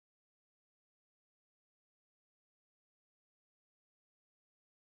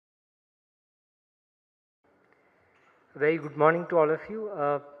Very good morning to all of you.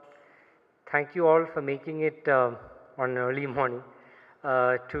 Thank you all for making it on early morning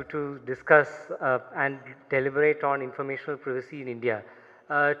to discuss and deliberate on informational privacy in India.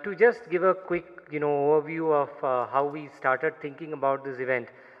 To just give a quick overview of how we started thinking about this event,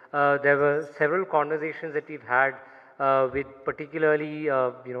 there were several conversations that we've had with particularly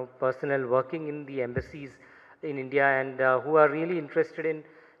personnel working in the embassies in India and who are really interested in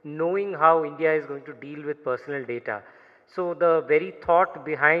knowing how India is going to deal with personal data. So the very thought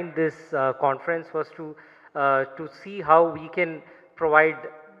behind this conference was to see how we can provide,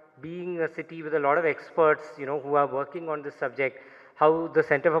 being a city with a lot of experts, who are working on this subject, how the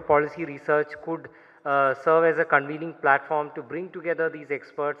Center for Policy Research could serve as a convening platform to bring together these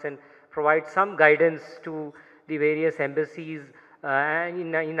experts and provide some guidance to the various embassies and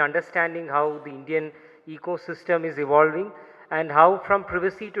in understanding how the Indian ecosystem is evolving and how from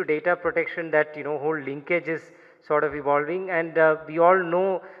privacy to data protection that whole linkage is sort of evolving, and we all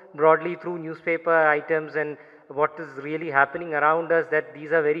know broadly through newspaper items and what is really happening around us that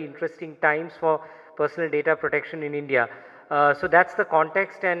these are very interesting times for personal data protection in India. So that's the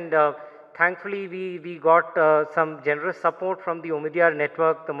context, and thankfully we got some generous support from the Omidyar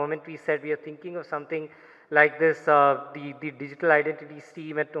network. The moment we said we are thinking of something like this, the digital identities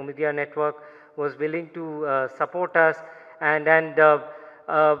team at Omidyar network was willing to support us, and uh,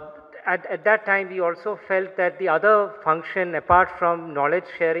 at that time we also felt that the other function apart from knowledge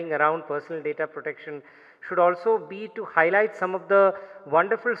sharing around personal data protection should also be to highlight some of the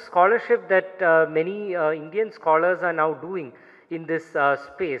wonderful scholarship that many Indian scholars are now doing in this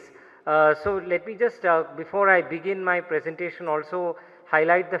space. So let me just, before I begin my presentation, also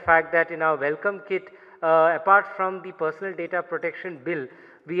highlight the fact that in our welcome kit, apart from the personal data protection bill,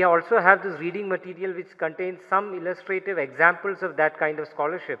 we also have this reading material which contains some illustrative examples of that kind of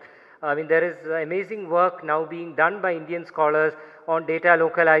scholarship. I mean, there is amazing work now being done by Indian scholars on data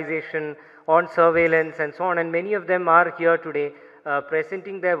localization, on surveillance and so on, and many of them are here today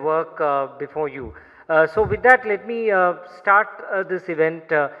presenting their work before you. So with that, let me start this event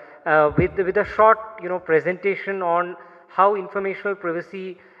with a short presentation on how informational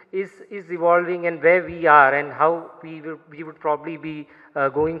privacy is evolving and where we are and how we would probably be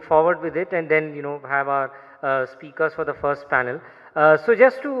going forward with it, and then have our speakers for the first panel. So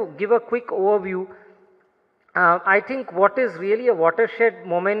just to give a quick overview, I think what is really a watershed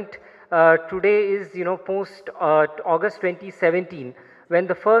moment today is, post August 2017, when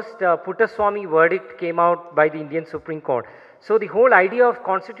the first Puttaswamy verdict came out by the Indian Supreme Court. So the whole idea of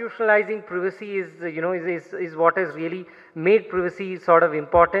constitutionalizing privacy is what has really made privacy sort of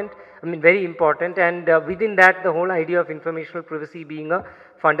important. I mean, very important, and within that, the whole idea of informational privacy being a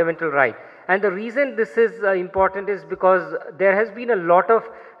fundamental right. And the reason this is important is because there has been a lot of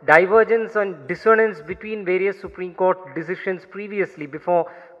divergence and dissonance between various Supreme Court decisions previously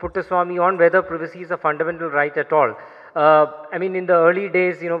before Puttaswamy on whether privacy is a fundamental right at all. I mean, in the early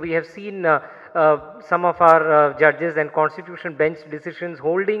days, we have seen some of our judges and constitution bench decisions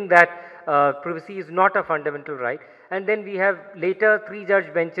holding that privacy is not a fundamental right, and then we have later three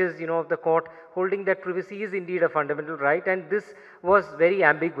judge benches of the court holding that privacy is indeed a fundamental right, and this was very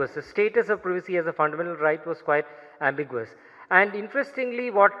ambiguous. The status of privacy as a fundamental right was quite ambiguous. And interestingly,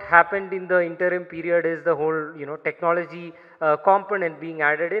 what happened in the interim period is the whole technology component being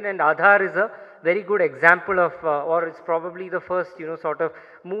added in, and Aadhaar is a very good example of, or it's probably the first sort of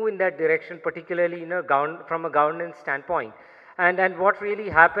move in that direction, particularly from a governance standpoint. And what really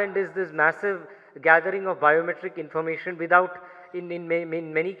happened is this massive gathering of biometric information without, in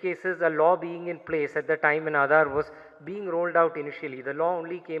many cases, a law being in place at the time when Aadhaar was being rolled out initially. The law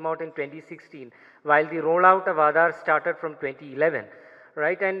only came out in 2016, while the rollout of Aadhaar started from 2011,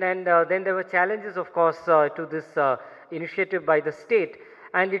 right? And then there were challenges, of course, to this initiative by the state.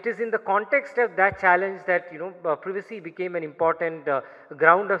 And it is in the context of that challenge that privacy became an important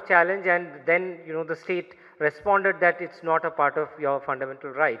ground of challenge, and then the state responded that it's not a part of your fundamental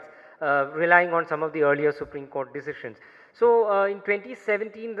rights, relying on some of the earlier Supreme Court decisions. So in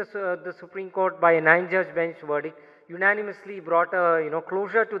 2017, the Supreme Court, by a 9-judge bench verdict, unanimously brought a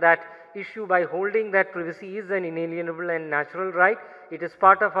closure to that issue by holding that privacy is an inalienable and natural right. It is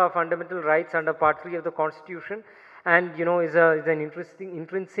part of our fundamental rights under Part 3 of the Constitution, and is an interesting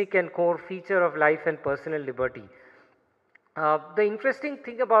intrinsic and core feature of life and personal liberty. The interesting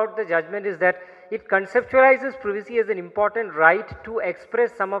thing about the judgment is that it conceptualizes privacy as an important right to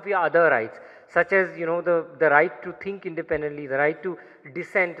express some of your other rights, such as the right to think independently, the right to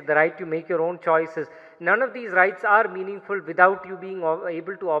dissent, the right to make your own choices. None of these rights are meaningful without you being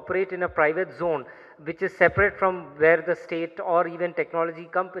able to operate in a private zone which is separate from where the state or even technology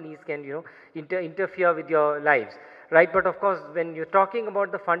companies can interfere with your lives, right? But of course, when you're talking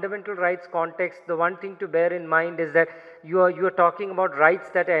about the fundamental rights context, the one thing to bear in mind is that you are talking about rights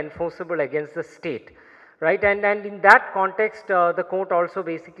that are enforceable against the state, right? And in that context, the court also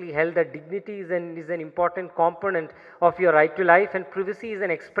basically held that dignity is an important component of your right to life, and privacy is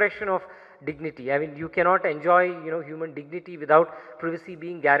an expression of dignity. I mean, you cannot enjoy, human dignity without privacy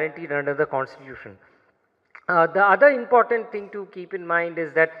being guaranteed under the constitution. The other important thing to keep in mind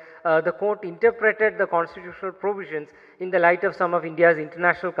is that the court interpreted the constitutional provisions in the light of some of India's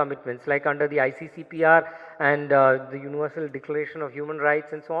international commitments, like under the ICCPR and the Universal Declaration of Human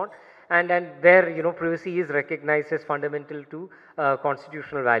Rights and so on, and where privacy is recognized as fundamental to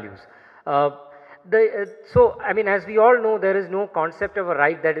constitutional values. So I mean, as we all know, there is no concept of a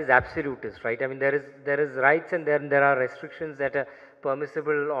right that is absolutist, right? I mean, there is rights, and then there are restrictions that are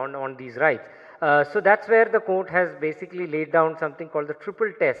permissible on these rights. So that's where the court has basically laid down something called the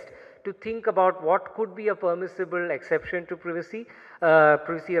triple test to think about what could be a permissible exception to privacy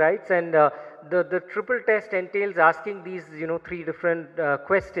rights, and the triple test entails asking these three different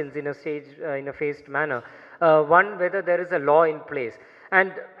questions in a phased manner. One, whether there is a law in place.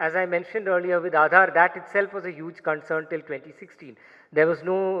 And as I mentioned earlier with Aadhaar, that itself was a huge concern till 2016. There was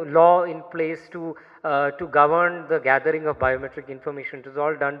no law in place to govern the gathering of biometric information. It was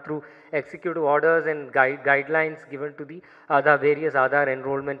all done through executive orders and guidelines given to the various Aadhaar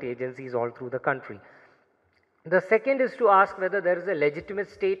enrollment agencies all through the country. The second is to ask whether there is a legitimate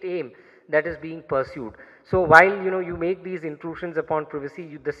state aim that is being pursued. So while you make these intrusions upon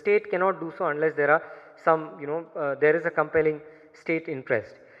privacy, the state cannot do so unless there are some there is a compelling state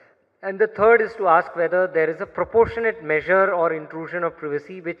interest. And the third is to ask whether there is a proportionate measure or intrusion of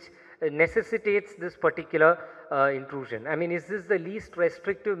privacy which necessitates this particular intrusion. I mean, is this the least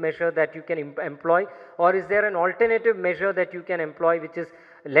restrictive measure that you can employ, or is there an alternative measure that you can employ which is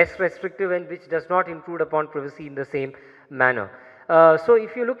less restrictive and which does not intrude upon privacy in the same manner? So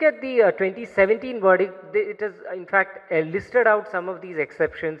if you look at the 2017 verdict, it has in fact listed out some of these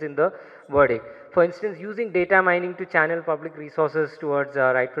exceptions in the verdict. For instance, using data mining to channel public resources towards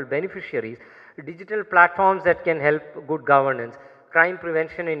rightful beneficiaries, digital platforms that can help good governance, crime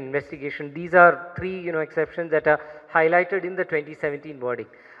prevention and investigation. These are three exceptions that are highlighted in the 2017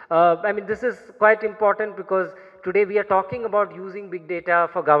 verdict. I mean, this is quite important because today we are talking about using big data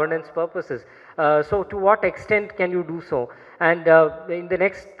for governance purposes. So to what extent can you do so? And in the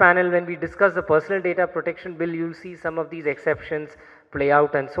next panel, when we discuss the personal data protection bill, you'll see some of these exceptions play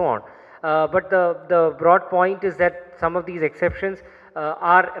out and so on. But the broad point is that some of these exceptions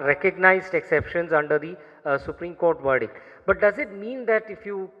are recognized exceptions under the Supreme Court verdict. But does it mean that if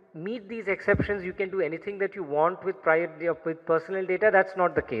you meet these exceptions, you can do anything that you want with personal data? That's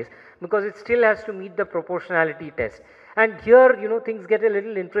not the case, because it still has to meet the proportionality test. And here, things get a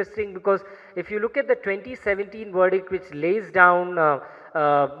little interesting, because if you look at the 2017 verdict, which lays down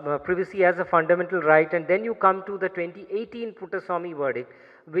privacy as a fundamental right, and then you come to the 2018 Puttaswamy verdict,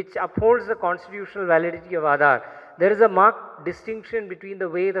 which upholds the constitutional validity of Aadhaar, there is a marked distinction between the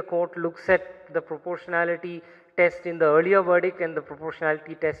way the court looks at the proportionality test in the earlier verdict and the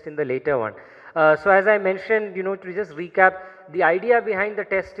proportionality test in the later one. So as I mentioned, to just recap, the idea behind the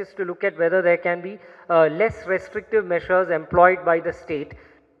test is to look at whether there can be less restrictive measures employed by the state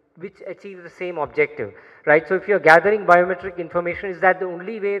which achieve the same objective, right? So if you're gathering biometric information, is that the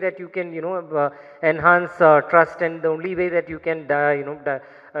only way that you can enhance trust, and the only way that you can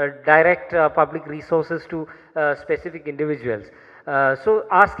direct public resources to specific individuals? So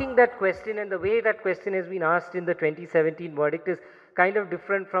asking that question, and the way that question has been asked in the 2017 verdict, is kind of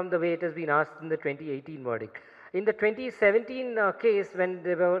different from the way it has been asked in the 2018 verdict. In the 2017 case, when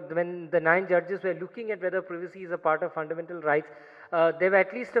the 9 judges were looking at whether privacy is a part of fundamental rights, there were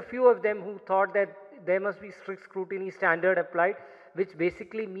at least a few of them who thought that there must be strict scrutiny standard applied, which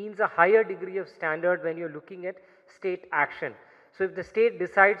basically means a higher degree of standard when you're looking at state action. So if the state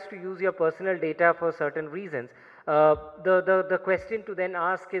decides to use your personal data for certain reasons, the question to then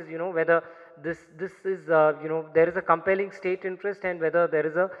ask is, whether this is, there is a compelling state interest, and whether there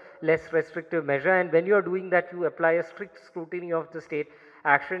is a less restrictive measure. And when you are doing that, you apply a strict scrutiny of the state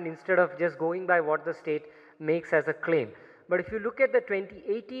action instead of just going by what the state makes as a claim. But if you look at the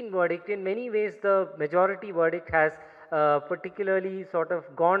 2018 verdict, in many ways the majority verdict has particularly sort of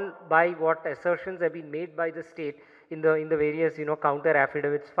gone by what assertions have been made by the state in the various counter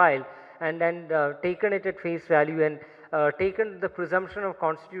affidavits filed, and then taken it at face value, and taken the presumption of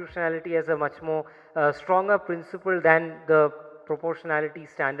constitutionality as a much more stronger principle than the proportionality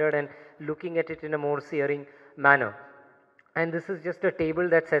standard, and looking at it in a more searing manner. And this is just a table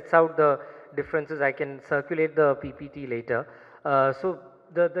that sets out the differences. I can circulate the PPT later. So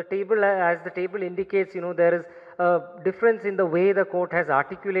the table, as the table indicates, there is difference in the way the court has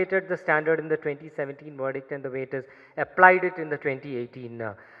articulated the standard in the 2017 verdict and the way it has applied it in the 2018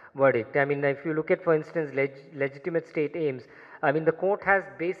 verdict. I mean, if you look at, for instance, legitimate state aims, I mean, the court has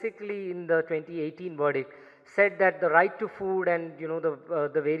basically in the 2018 verdict said that the right to food and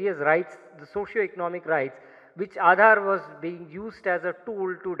the various rights, the socio-economic rights, which Aadhaar was being used as a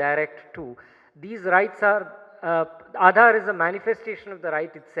tool to direct to, these rights are, Aadhaar is a manifestation of the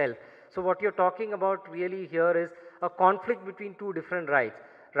right itself. So what you're talking about really here is a conflict between two different rights,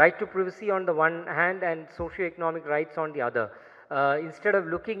 right to privacy on the one hand and socio-economic rights on the other. Instead of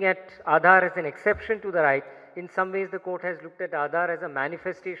looking at Aadhaar as an exception to the right, in some ways the court has looked at Aadhaar as a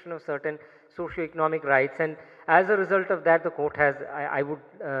manifestation of certain socio-economic rights, and as a result of that the court has, I would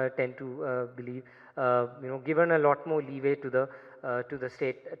tend to believe, given a lot more leeway to the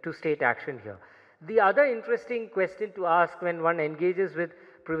state action here. The other interesting question to ask when one engages with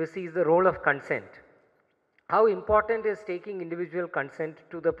privacy is the role of consent. How important is taking individual consent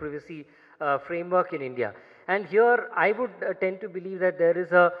to the privacy framework in India? And here I would tend to believe that there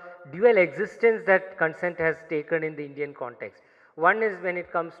is a dual existence that consent has taken in the Indian context. One is when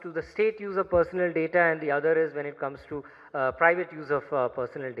it comes to the state use of personal data, and the other is when it comes to private use of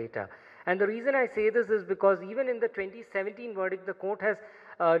personal data. And the reason I say this is because even in the 2017 verdict, the court has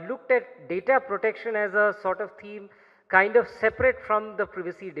looked at data protection as a sort of theme kind of separate from the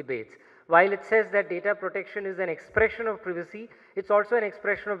privacy debates. While it says that data protection is an expression of privacy, it's also an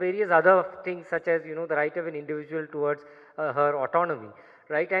expression of various other things such as the right of an individual towards her autonomy,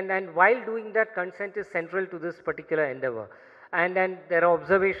 right? And while doing that, consent is central to this particular endeavor. And there are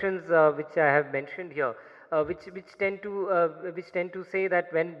observations which I have mentioned here, which tend to say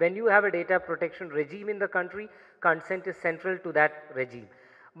that when you have a data protection regime in the country, consent is central to that regime.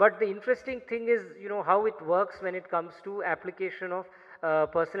 But the interesting thing is, how it works when it comes to application of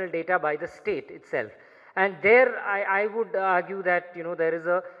personal data by the state itself. And there I would argue that, there is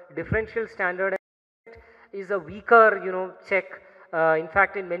a differential standard, is a weaker, check. In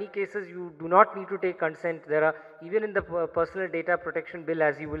fact, in many cases, you do not need to take consent. There are, even in the personal data protection bill,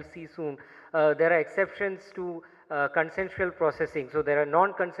 as you will see soon, there are exceptions to consensual processing. So there are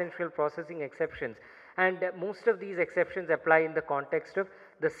non-consensual processing exceptions. And most of these exceptions apply in the context of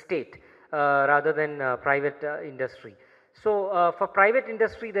the state rather than private industry. So for private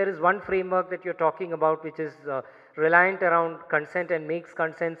industry, there is one framework that you're talking about which is reliant around consent and makes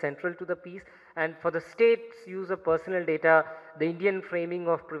consent central to the piece. And for the state's use of personal data, the Indian framing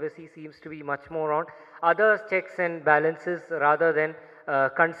of privacy seems to be much more on other checks and balances rather than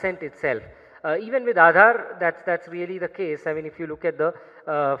consent itself. Even with Aadhaar, that's really the case. I mean, if you look at the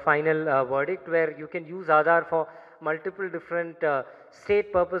final verdict, where you can use Aadhaar for multiple different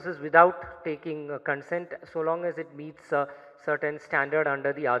state purposes without taking consent, so long as it meets a certain standard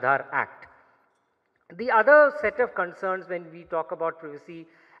under the Aadhaar Act. The other set of concerns when we talk about privacy,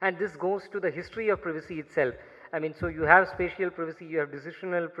 and this goes to the history of privacy itself. I mean, so you have spatial privacy, you have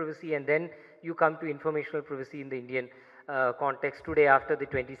decisional privacy, and then you come to informational privacy in the Indian context today after the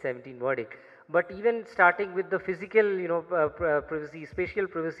 2017 verdict. But even starting with the physical, privacy, spatial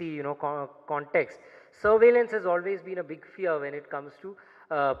privacy, context, surveillance has always been a big fear when it comes to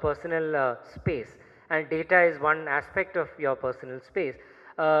personal space, and data is one aspect of your personal space.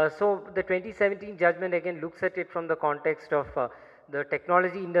 So the 2017 judgment again looks at it from the context of the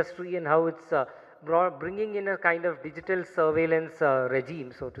technology industry and how it's bringing in a kind of digital surveillance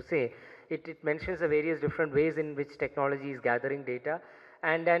regime, so to say. It mentions the various different ways in which technology is gathering data,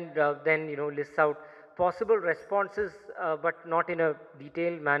 and then lists out possible responses, but not in a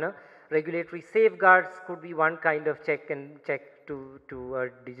detailed manner. Regulatory safeguards could be one kind of check to a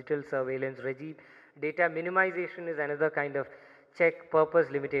digital surveillance regime. Data minimization is another kind of check. Purpose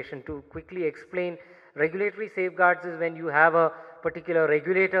limitation, to quickly explain, regulatory safeguards is when you have a particular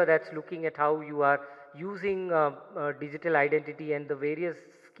regulator that's looking at how you are using digital identity and the various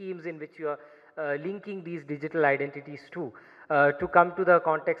schemes in which you are linking these digital identities to. To come to the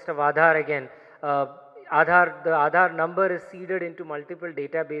context of Aadhaar again, the Aadhaar number is seeded into multiple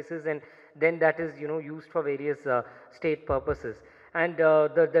databases, and then that is used for various state purposes. And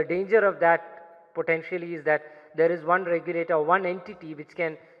the danger of that potentially is that there is one regulator, one entity which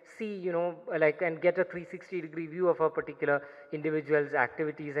can see, and get a 360-degree view of a particular individual's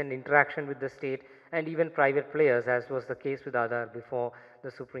activities and interaction with the state and even private players, as was the case with Aadhaar before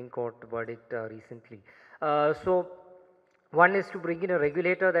the Supreme Court verdict recently. So one is to bring in a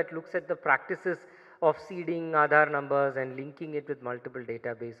regulator that looks at the practices of seeding Aadhaar numbers and linking it with multiple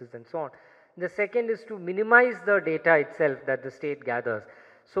databases and so on. The second is to minimize the data itself that the state gathers.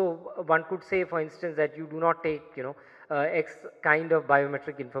 So one could say, for instance, that you do not take, X kind of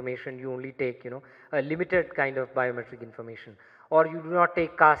biometric information, you only take, a limited kind of biometric information, or you do not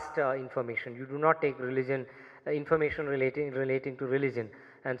take caste information, you do not take religion information relating to religion,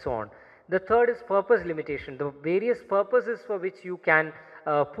 and so on. The third is purpose limitation, the various purposes for which you can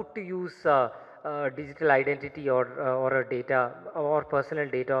put to use digital identity or a data or personal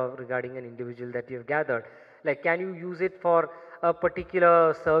data regarding an individual that you have gathered. Like, can you use it for a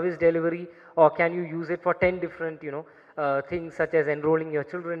particular service delivery, or can you use it for 10 different things, such as enrolling your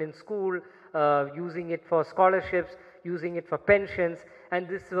children in school, using it for scholarships, using it for pensions. And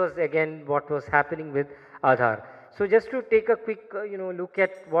this was again what was happening with Aadhaar. So just to take a quick look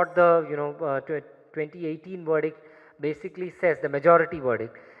at what the 2018 verdict basically says, the majority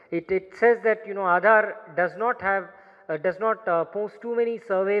verdict, it says that Aadhaar does not pose too many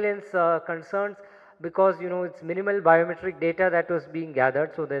surveillance concerns, because it's minimal biometric data that was being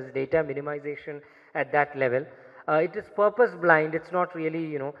gathered, so there's data minimization at that level. It is purpose blind, it's not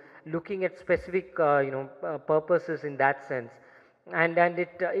really looking at specific purposes in that sense, and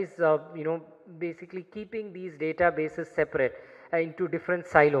it is basically keeping these databases separate into different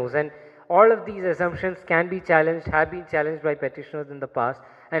silos. And all of these assumptions can be challenged, have been challenged by petitioners in the past.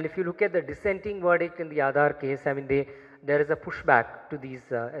 And if you look at the dissenting verdict in the Aadhaar case, I mean, there is a pushback to these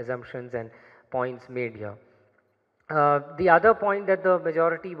assumptions and points made here. The other point that the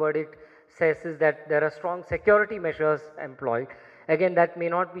majority verdict says is that there are strong security measures employed. Again, that may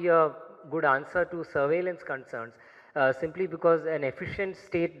not be a good answer to surveillance concerns, simply because an efficient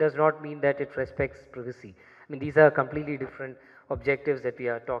state does not mean that it respects privacy. I mean, these are completely different objectives that we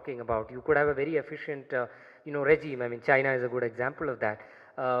are talking about. You could have a very efficient regime. I mean, China is a good example of that.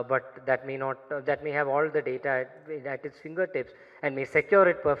 But that may not, that may have all the data at its fingertips and may secure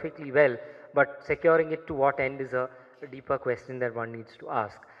it perfectly well, but securing it to what end is a deeper question that one needs to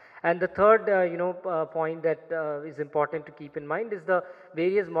ask. And the third point that is important to keep in mind is the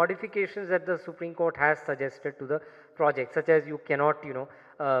various modifications that the Supreme Court has suggested to the project, such as you cannot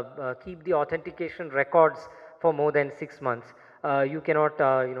keep the authentication records for more than 6 months. You cannot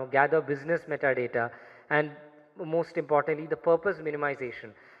gather business metadata, and most importantly the purpose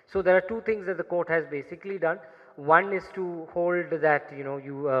minimization. So there are two things that the court has basically done. One is to hold that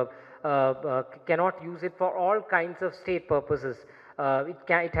you cannot use it for all kinds of state purposes.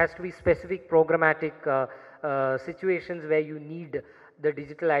 It has to be specific programmatic situations where you need the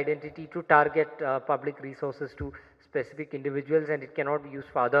digital identity to target public resources to specific individuals, and it cannot be used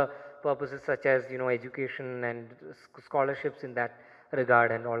for other purposes such as education and scholarships in that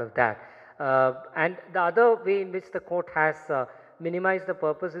regard and all of that. And the other way in which the court has minimized the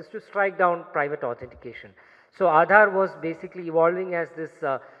purpose is to strike down private authentication. So Aadhaar was basically evolving as this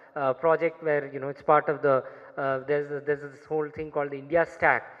project where it's part of the there's this whole thing called the India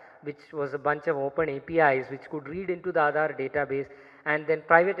Stack, which was a bunch of open APIs which could read into the Aadhaar database, and then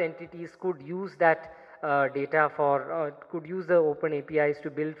private entities could use that data for could use the open APIs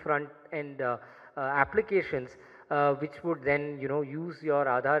to build front end applications, which would then use your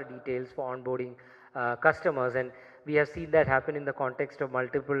Aadhaar details for onboarding customers. And we have seen that happen in the context of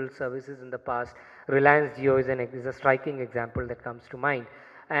multiple services in the past. Reliance Jio is a striking example that comes to mind.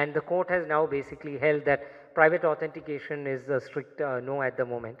 And the court has now basically held that private authentication is a strict no at the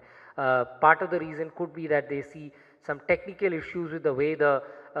moment. Part of the reason could be that they see some technical issues with the way the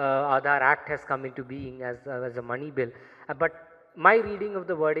Aadhaar Act has come into being as a money bill. But my reading of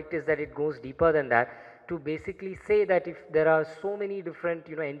the verdict is that it goes deeper than that, to basically say that if there are so many different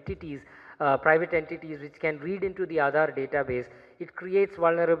entities, private entities which can read into the Aadhaar database, it creates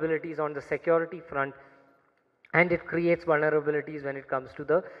vulnerabilities on the security front, and it creates vulnerabilities when it comes to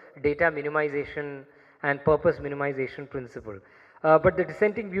the data minimization and purpose minimization principle. But the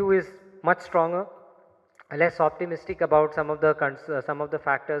dissenting view is much stronger, less optimistic about some of the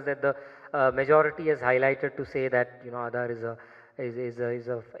factors that the majority has highlighted to say that Aadhaar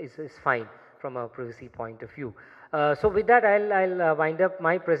is fine from a privacy point of view. So with that, I'll wind up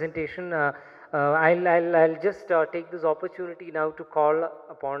my presentation. I'll just take this opportunity now to call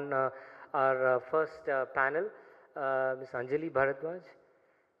upon our first panel, Ms. Anjali Bharadwaj,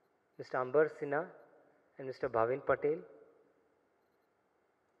 Mr. Ambar Sinha, and Mr. Bhavin Patel.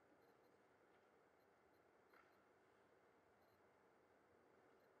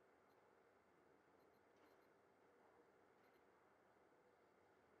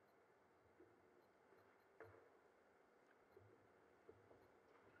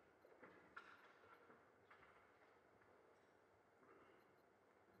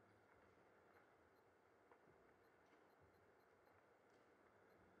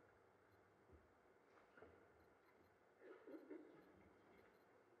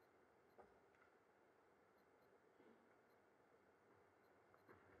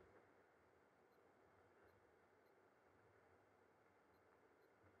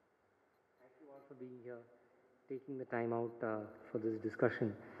 for being here, taking the time out for this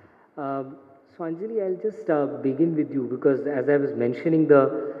discussion. So Anjali, I'll just begin with you because as I was mentioning,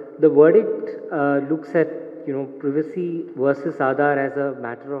 the verdict looks at privacy versus Aadhaar as a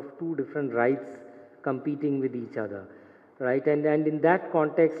matter of two different rights competing with each other, right? And in that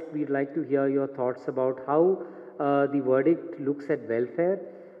context, we'd like to hear your thoughts about how the verdict looks at welfare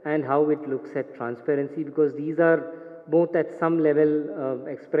and how it looks at transparency, because these are both at some level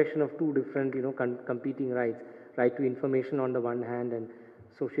expression of two different competing rights, right to information on the one hand and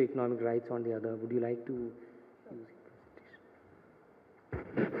socio-economic rights on the other. Would you like to use your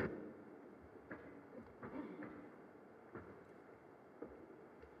presentation?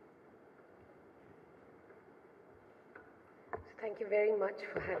 Thank you very much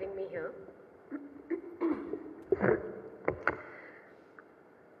for having me here.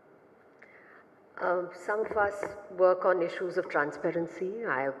 Some of us work on issues of transparency.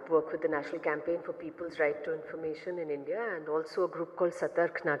 I work with the National Campaign for People's Right to Information in India and also a group called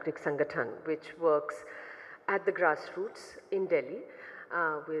Satark Nagrik Sangathan, which works at the grassroots in Delhi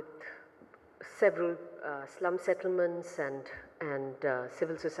with several slum settlements and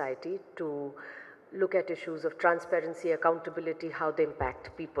civil society to look at issues of transparency, accountability, how they impact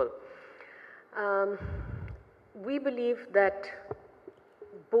people. We believe that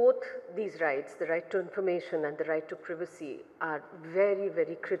both these rights, the right to information and the right to privacy, are very,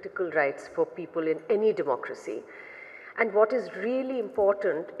 very critical rights for people in any democracy. And what is really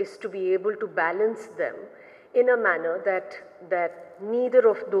important is to be able to balance them in a manner that neither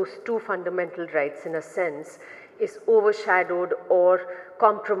of those two fundamental rights, in a sense, is overshadowed or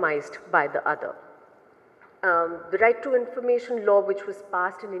compromised by the other. The right to information law, which was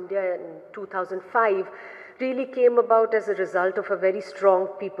passed in India in 2005, really came about as a result of a very strong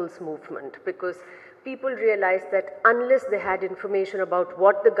people's movement, because people realized that unless they had information about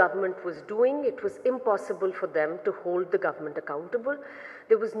what the government was doing, it was impossible for them to hold the government accountable.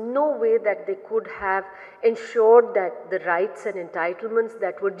 There was no way that they could have ensured that the rights and entitlements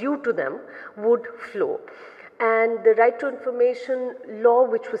that were due to them would flow. And the right to information law,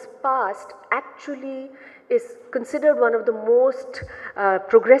 which was passed, actually is considered one of the most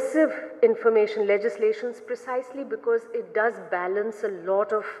progressive information legislations, precisely because it does balance a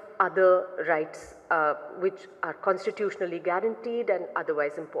lot of other rights which are constitutionally guaranteed and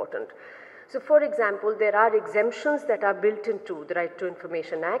otherwise important. So for example, there are exemptions that are built into the Right to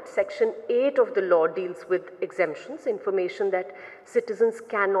Information Act. Section 8 of the law deals with exemptions, information that citizens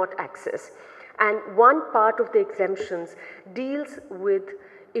cannot access. And one part of the exemptions deals with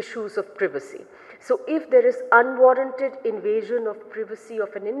issues of privacy. So if there is unwarranted invasion of privacy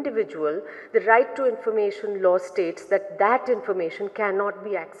of an individual, the right to information law states that that information cannot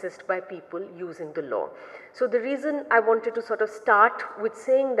be accessed by people using the law. So the reason I wanted to sort of start with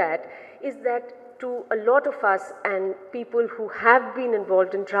saying that is that to a lot of us and people who have been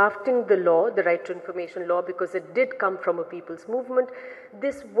involved in drafting the law, the right to information law, because it did come from a people's movement,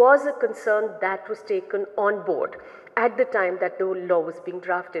 this was a concern that was taken on board at the time that the law was being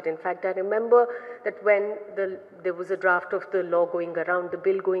drafted. In fact, I remember that when there was a draft of the law going around, the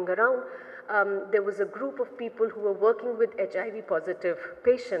bill going around, there was a group of people who were working with HIV positive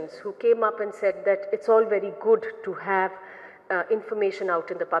patients who came up and said that it's all very good to have information out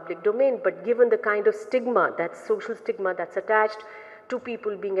in the public domain, but given the kind of stigma, that social stigma that's attached to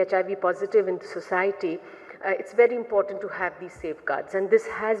people being HIV positive in society, it's very important to have these safeguards, and this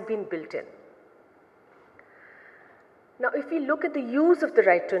has been built in. Now, if we look at the use of the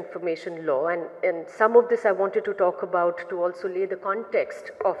right to information law, and some of this I wanted to talk about to also lay the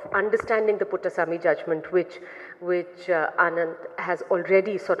context of understanding the Puttasamy judgment, which Anand has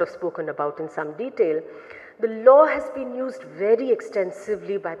already sort of spoken about in some detail. The law has been used very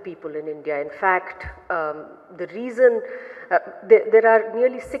extensively by people in India. In fact, the reason there are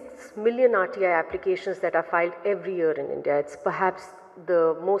nearly 6 million RTI applications that are filed every year in India. It's perhaps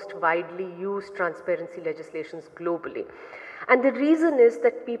the most widely used transparency legislations globally. And the reason is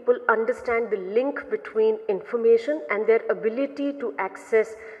that people understand the link between information and their ability to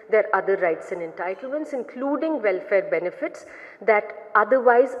access their other rights and entitlements, including welfare benefits that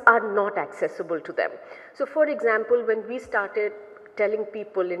otherwise are not accessible to them. So for example, when we started telling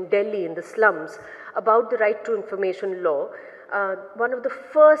people in Delhi, in the slums, about the right to information law, one of the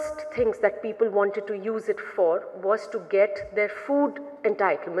first things that people wanted to use it for was to get their food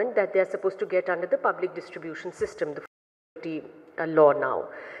entitlement that they are supposed to get under the public distribution system, the law now.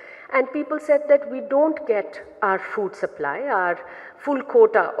 And people said that we don't get our food supply, our full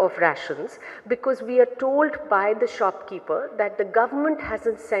quota of rations, because we are told by the shopkeeper that the government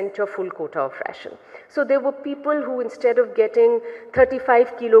hasn't sent your full quota of ration. So there were people who, instead of getting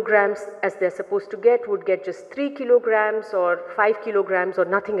 35 kilograms as they're supposed to get, would get just 3 kilograms or 5 kilograms or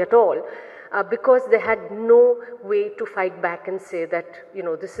nothing at all. Because they had no way to fight back and say that, you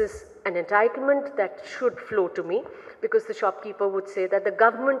know, this is an entitlement that should flow to me, because the shopkeeper would say that the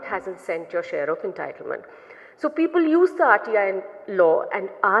government hasn't sent your share of entitlement. So people used the RTI law and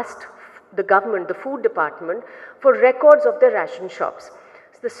asked the government, the food department, for records of the ration shops.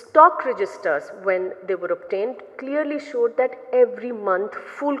 So the stock registers, when they were obtained, clearly showed that every month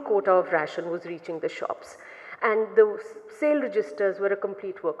full quota of ration was reaching the shops. And the sale registers were a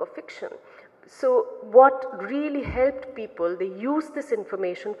complete work of fiction. So what really helped people, they used this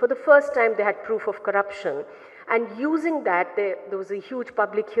information. For the first time they had proof of corruption, and using that there was a huge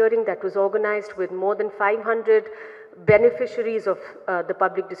public hearing that was organized with more than 500 beneficiaries of the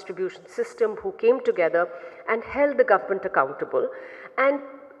public distribution system who came together and held the government accountable. And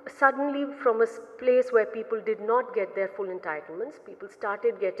suddenly, from a place where people did not get their full entitlements, people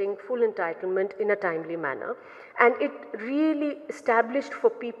started getting full entitlement in a timely manner. And it really established for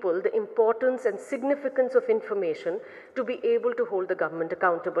people the importance and significance of information to be able to hold the government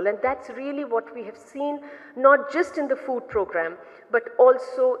accountable. And that's really what we have seen, not just in the food program, but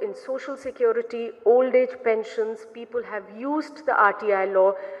also in social security, old age pensions. People have used the RTI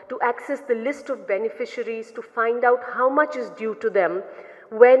law to access the list of beneficiaries to find out how much is due to them,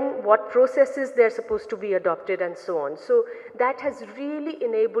 when, what processes they're supposed to be adopted, and so on. So that has really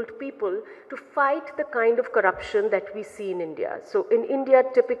enabled people to fight the kind of corruption that we see in India. So in India,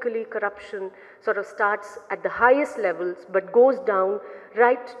 typically corruption sort of starts at the highest levels but goes down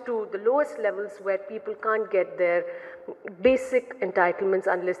right to the lowest levels where people can't get their basic entitlements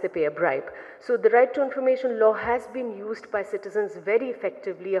unless they pay a bribe. So the right to information law has been used by citizens very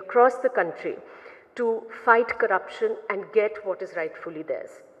effectively across the country to fight corruption and get what is rightfully theirs.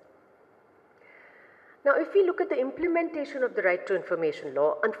 Now, if we look at the implementation of the right to information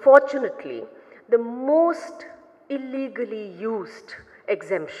law, unfortunately, the most illegally used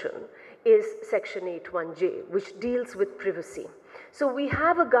exemption is Section 81J, which deals with privacy. So we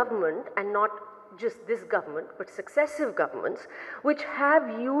have a government, and not just this government, but successive governments, which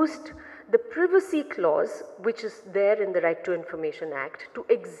have used the privacy clause, which is there in the Right to Information Act, to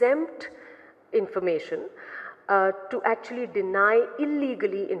exempt information, to actually deny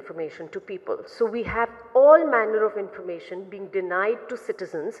illegally information to people. So we have all manner of information being denied to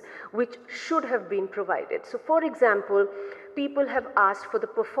citizens which should have been provided. So for example, people have asked for the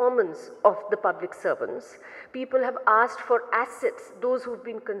performance of the public servants. People have asked for assets, those who've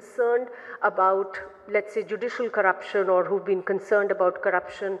been concerned about, let's say, judicial corruption, or who've been concerned about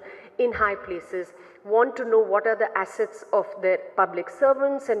corruption in high places, want to know what are the assets of their public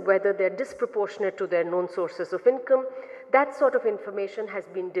servants and whether they're disproportionate to their known sources of income. That sort of information has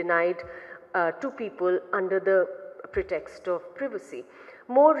been denied to people under the pretext of privacy.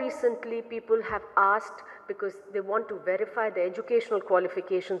 More recently, people have asked, because they want to verify the educational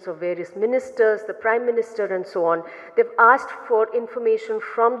qualifications of various ministers, the Prime Minister and so on, they've asked for information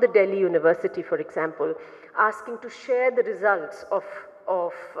from the Delhi University, for example, asking to share the results of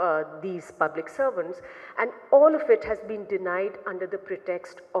these public servants, and all of it has been denied under the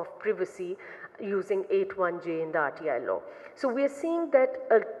pretext of privacy using 81J in the RTI law. So we are seeing that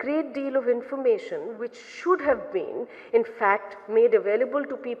a great deal of information which should have been in fact made available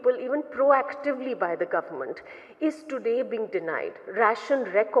to people even proactively by the government is today being denied. Ration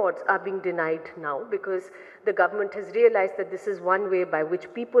records are being denied now because the government has realized that this is one way by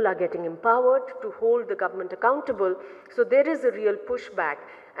which people are getting empowered to hold the government accountable. So there is a real pushback,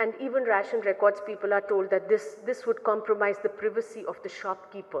 and even ration records, people are told that this would compromise the privacy of the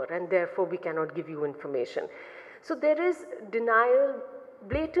shopkeeper and therefore we cannot give you information. So there is denial,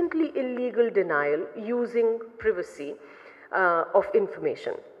 blatantly illegal denial using privacy of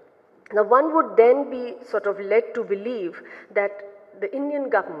information. Now one would then be sort of led to believe that the Indian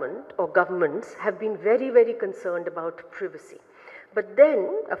government or governments have been very, very concerned about privacy. But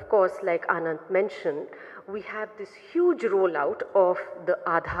then, of course, like Anand mentioned, we have this huge rollout of the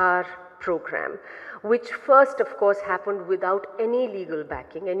Aadhaar program, which first, of course, happened without any legal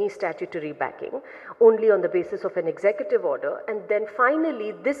backing, any statutory backing, only on the basis of an executive order. And then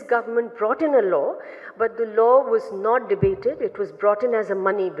finally, this government brought in a law, but the law was not debated. It was brought in as a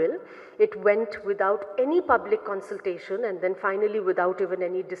money bill. It went without any public consultation, and then finally without even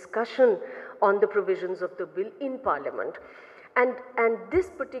any discussion on the provisions of the bill in Parliament. And this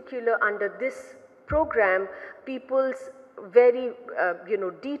particular, under this program, people's very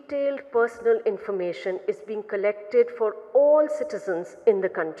detailed personal information is being collected for all citizens in the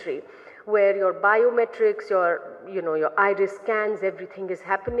country, where your biometrics, your iris scans, everything is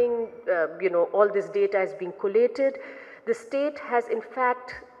happening, all this data is being collated. The state has in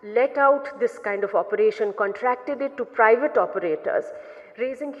fact let out this kind of operation, contracted it to private operators,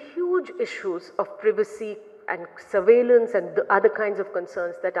 raising huge issues of privacy and surveillance and the other kinds of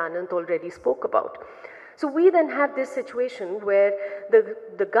concerns that Anand already spoke about. So we then have this situation where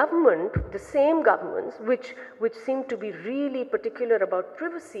the government, the same governments which seem to be really particular about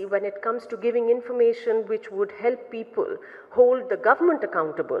privacy when it comes to giving information which would help people hold the government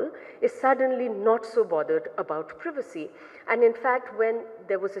accountable, is suddenly not so bothered about privacy. And in fact, when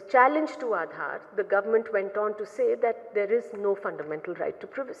there was a challenge to Aadhaar, the government went on to say that there is no fundamental right to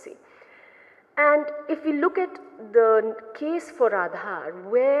privacy. And if we look at the case for Aadhaar,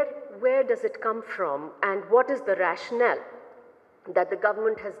 where does it come from and what is the rationale that the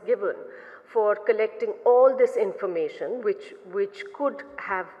government has given for collecting all this information, which could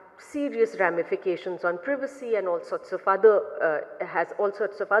have serious ramifications on privacy and all sorts of other, has all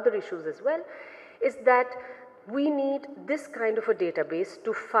sorts of other issues as well, is that we need this kind of a database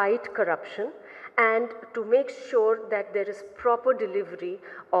to fight corruption and to make sure that there is proper delivery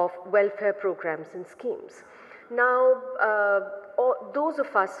of welfare programs and schemes. Now, those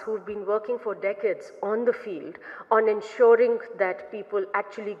of us who've been working for decades on the field on ensuring that people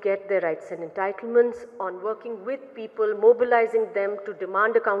actually get their rights and entitlements, on working with people, mobilizing them to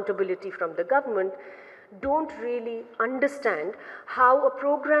demand accountability from the government, don't really understand how a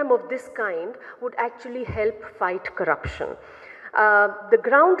program of this kind would actually help fight corruption. The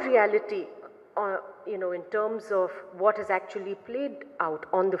ground reality in terms of what is actually played out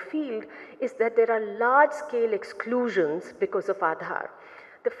on the field is that there are large-scale exclusions because of Aadhaar.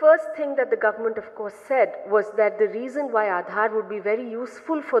 The first thing that the government of course said was that the reason why Aadhaar would be very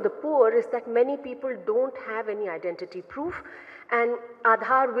useful for the poor is that many people don't have any identity proof, and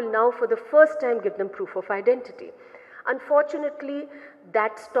Aadhaar will now for the first time give them proof of identity. Unfortunately,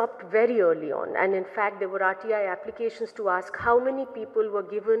 that stopped very early on, and in fact there were RTI applications to ask how many people were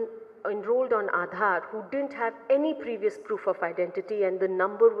enrolled on Aadhaar who didn't have any previous proof of identity, and the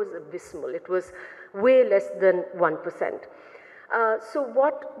number was abysmal. It was way less than 1%. So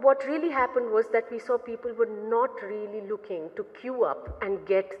what really happened was that we saw people were not really looking to queue up and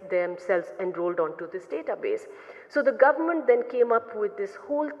get themselves enrolled onto this database. So the government then came up with this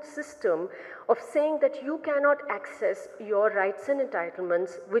whole system of saying that you cannot access your rights and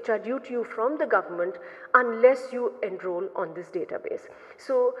entitlements which are due to you from the government unless you enroll on this database.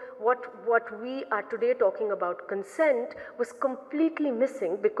 So what we are today talking about, consent, was completely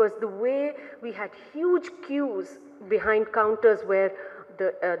missing, because the way we had huge queues behind counters where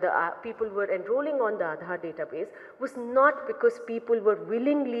the people were enrolling on the Aadhaar database was not because people were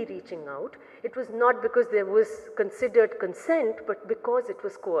willingly reaching out. It was not because there was considered consent, but because it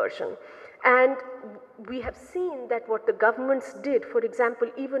was coercion. And we have seen that what the governments did, for example,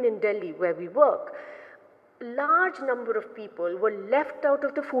 even in Delhi where we work, large number of people were left out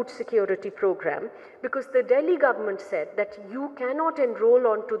of the food security program because the Delhi government said that you cannot enroll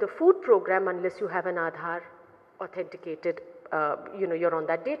onto the food program unless you have an Aadhaar authenticated, you're on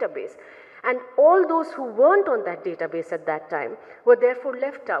that database. And all those who weren't on that database at that time were therefore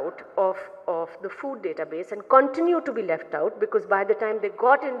left out of the food database and continue to be left out, because by the time they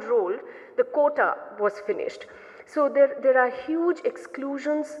got enrolled, the quota was finished. So there are huge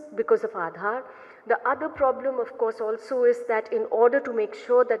exclusions because of Aadhaar. The other problem, of course, also is that in order to make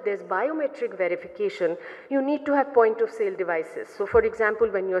sure that there's biometric verification, you need to have point-of-sale devices. So, for example,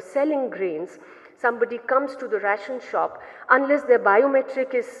 when you're selling grains, somebody comes to the ration shop, unless their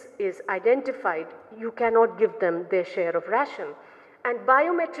biometric is identified, you cannot give them their share of ration. And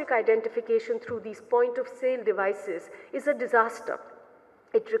biometric identification through these point-of-sale devices is a disaster.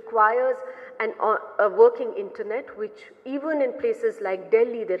 It requires a working internet, which even in places like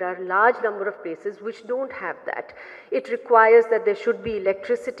Delhi, there are a large number of places which don't have that. It requires that there should be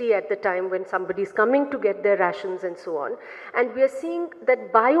electricity at the time when somebody is coming to get their rations and so on. And we are seeing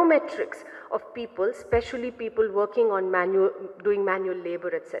that biometrics of people, especially people working on doing manual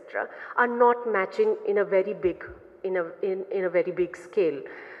labor, etc., are not matching in a very big, in a very big scale.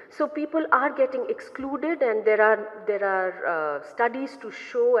 So people are getting excluded, and there are studies to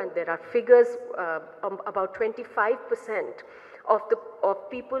show, and there are figures, about 25% of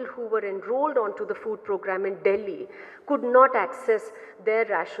people who were enrolled onto the food program in Delhi could not access their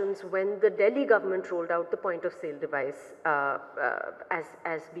rations when the Delhi government rolled out the point-of-sale device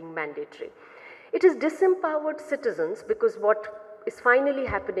as being mandatory. It is disempowered citizens, because what is finally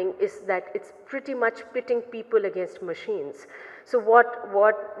happening is that it's pretty much pitting people against machines. So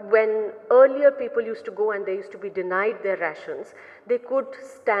when earlier people used to go and they used to be denied their rations, they could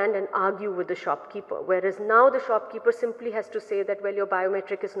stand and argue with the shopkeeper, whereas now the shopkeeper simply has to say that, well, your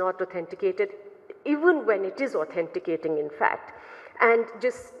biometric is not authenticated, even when it is authenticating in fact. And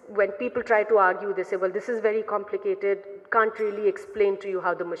just when people try to argue, they say, well, this is very complicated, can't really explain to you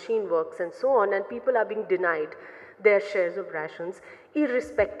how the machine works and so on, and people are being denied their shares of rations,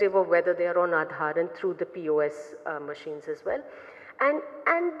 irrespective of whether they are on Aadhaar and through the POS machines as well.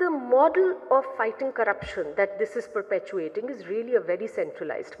 And the model of fighting corruption that this is perpetuating is really a very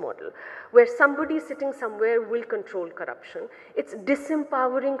centralized model, where somebody sitting somewhere will control corruption. It's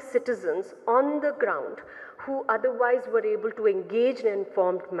disempowering citizens on the ground who otherwise were able to engage in an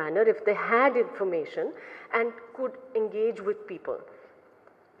informed manner if they had information and could engage with people.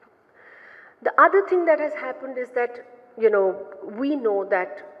 The other thing that has happened is that, we know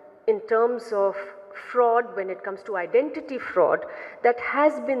that in terms of fraud, when it comes to identity fraud, that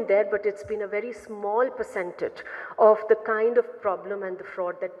has been there, but it's been a very small percentage of the kind of problem and the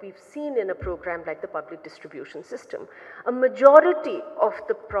fraud that we've seen in a program like the public distribution system. A majority of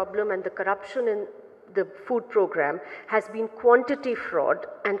the problem and the corruption in the food program has been quantity fraud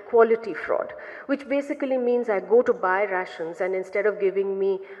and quality fraud, which basically means I go to buy rations and instead of giving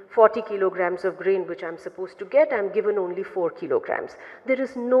me 40 kilograms of grain, which I'm supposed to get, I'm given only 4 kilograms. There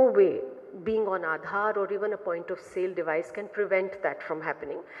is no way being on Aadhaar or even a point of sale device can prevent that from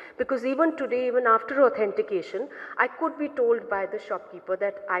happening. Because even today, even after authentication, I could be told by the shopkeeper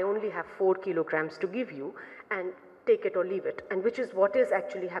that I only have 4 kilograms to give you and take it or leave it, and which is what is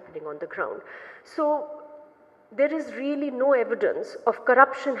actually happening on the ground. So there is really no evidence of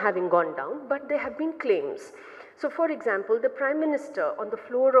corruption having gone down, but there have been claims. So for example, the Prime Minister on the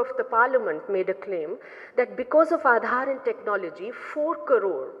floor of the Parliament made a claim that because of Aadhaar and technology, 4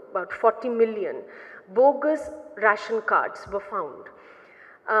 crore, about 40 million, bogus ration cards were found.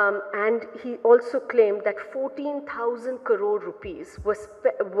 And he also claimed that 14,000 crore rupees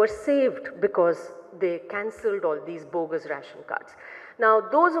were saved because they cancelled all these bogus ration cards. Now,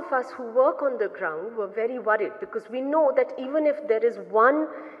 those of us who work on the ground were very worried because we know that even if there is one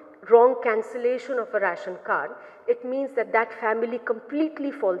wrong cancellation of a ration card, it means that that family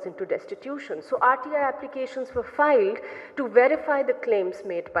completely falls into destitution. So RTI applications were filed to verify the claims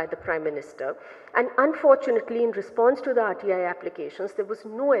made by the Prime Minister, and unfortunately in response to the RTI applications there was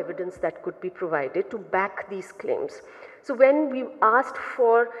no evidence that could be provided to back these claims. So when we asked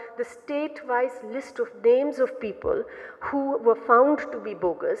for the state-wise list of names of people who were found to be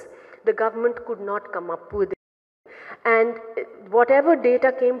bogus, the government could not come up with it. And whatever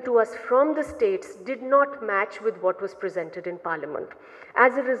data came to us from the states did not match with what was presented in Parliament.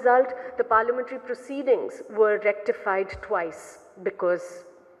 As a result, the parliamentary proceedings were rectified twice because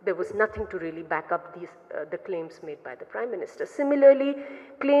there was nothing to really back up the claims made by the Prime Minister. Similarly,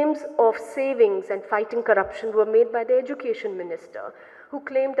 claims of savings and fighting corruption were made by the Education Minister, who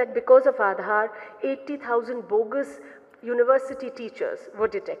claimed that because of Aadhaar, 80,000 bogus university teachers were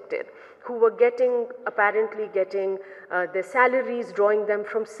detected, who were apparently getting their salaries, drawing them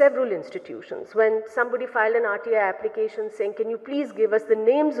from several institutions. When somebody filed an RTI application saying, can you please give us the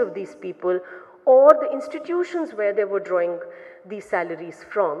names of these people or the institutions where they were drawing these salaries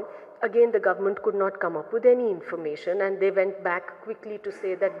from, again the government could not come up with any information, and they went back quickly to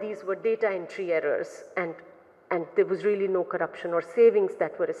say that these were data entry errors and there was really no corruption or savings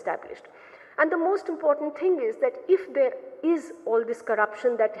that were established. And the most important thing is that if there is all this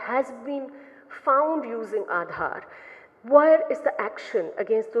corruption that has been found using Aadhaar, where is the action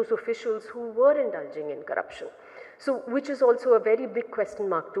against those officials who were indulging in corruption? So, which is also a very big question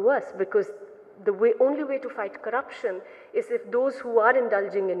mark to us, because the only way to fight corruption is if those who are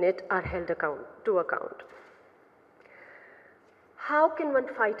indulging in it are held to account. How can one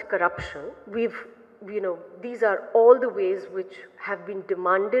fight corruption? These are all the ways which have been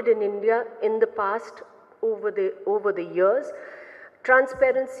demanded in India in the past over the years.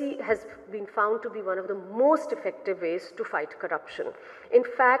 Transparency has been found to be one of the most effective ways to fight corruption. In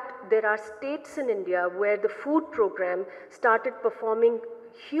fact, there are states in India where the food program started performing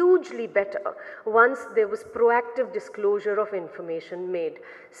hugely better once there was proactive disclosure of information made.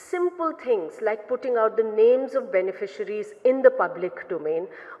 Simple things like putting out the names of beneficiaries in the public domain,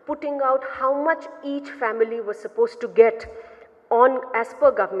 putting out how much each family was supposed to get as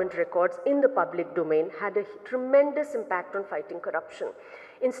per government records in the public domain had a tremendous impact on fighting corruption.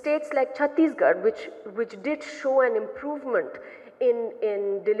 In states like Chhattisgarh, which did show an improvement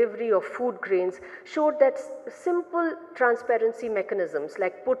in delivery of food grains showed that simple transparency mechanisms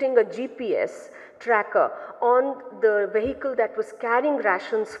like putting a GPS tracker on the vehicle that was carrying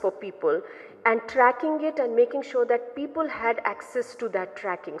rations for people and tracking it and making sure that people had access to that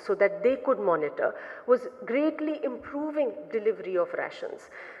tracking so that they could monitor was greatly improving delivery of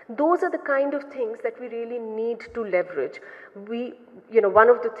rations. Those are the kind of things that we really need to leverage. One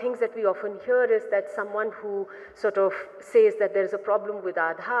of the things that we often hear is that someone who sort of says that there is a problem with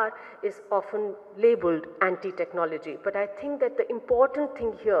Aadhaar is often labeled anti-technology. But I think that the important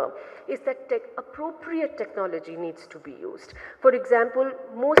thing here is that appropriate technology needs to be used. For example,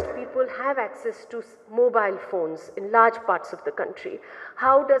 most people have access to mobile phones in large parts of the country.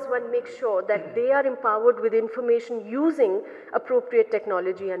 How does one make sure that they are empowered with information using appropriate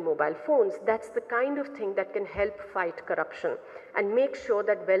technology and mobile phones? That's the kind of thing that can help fight corruption and make sure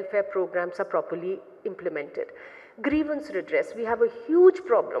that welfare programs are properly implemented. Grievance redress. We have a huge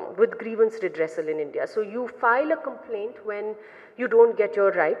problem with grievance redressal in India. So you file a complaint when you don't get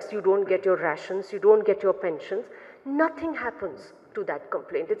your rights, you don't get your rations, you don't get your pensions. Nothing happens to that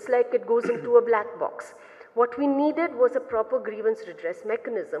complaint. It's like it goes into a black box. What we needed was a proper grievance redress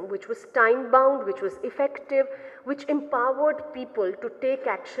mechanism which was time-bound, which was effective, which empowered people to take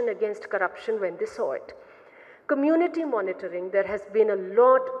action against corruption when they saw it. Community monitoring, there has been a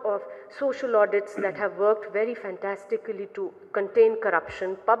lot of social audits that have worked very fantastically to contain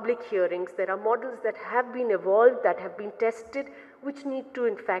corruption, public hearings, there are models that have been evolved, that have been tested, which need to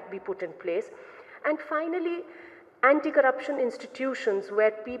in fact be put in place. And finally, anti-corruption institutions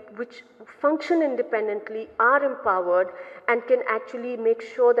which function independently are empowered and can actually make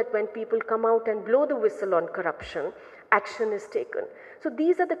sure that when people come out and blow the whistle on corruption, action is taken. So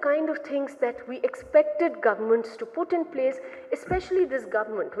these are the kind of things that we expected governments to put in place, especially this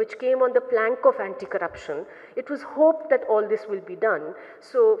government which came on the plank of anti-corruption. It was hoped that all this will be done.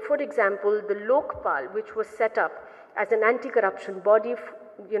 So for example, the Lokpal, which was set up as an anti-corruption body,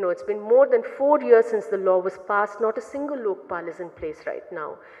 it's been more than 4 years since the law was passed, not a single Lokpal is in place right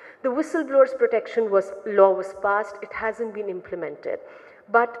now. The whistleblowers protection law was passed, it hasn't been implemented.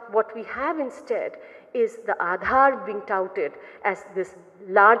 But what we have instead is the Aadhaar being touted as this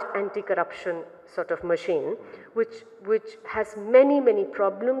large anti-corruption sort of machine, which has many, many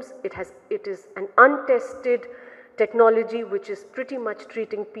problems. It is an untested technology which is pretty much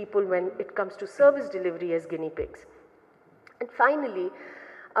treating people when it comes to service delivery as guinea pigs. And finally,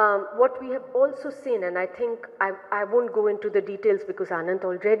 what we have also seen, and I think I won't go into the details because Anand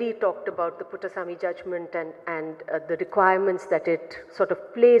already talked about the Puttasamy judgment and the requirements that it sort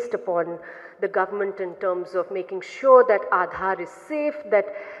of placed upon the government in terms of making sure that Aadhaar is safe,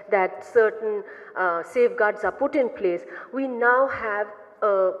 that certain safeguards are put in place. We now have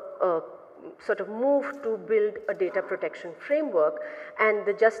a sort of move to build a data protection framework, and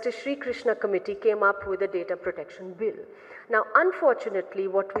the Justice Sri Krishna committee came up with a data protection bill. Now, unfortunately,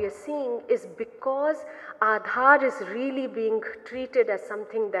 what we are seeing is because Aadhaar is really being treated as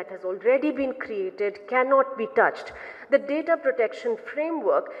something that has already been created, cannot be touched, the data protection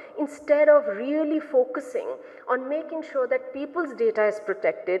framework, instead of really focusing on making sure that people's data is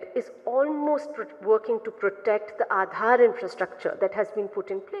protected, is almost working to protect the Aadhaar infrastructure that has been put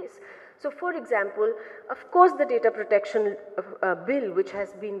in place. So for example, of course the data protection bill which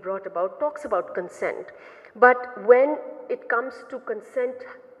has been brought about talks about consent, but when it comes to consent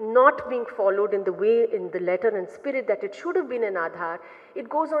not being followed in the way, in the letter and spirit that it should have been in Aadhaar, it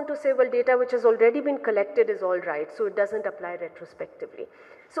goes on to say, well, data which has already been collected is all right, so it doesn't apply retrospectively.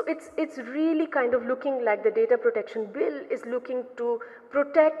 So it's really kind of looking like the data protection bill is looking to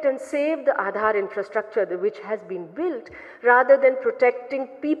protect and save the Aadhaar infrastructure which has been built, rather than protecting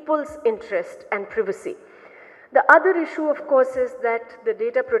people's interest and privacy. The other issue, of course, is that the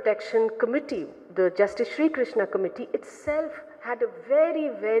Data Protection Committee, the Justice Sri Krishna Committee itself, had a very,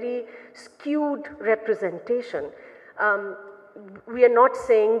 very skewed representation. We are not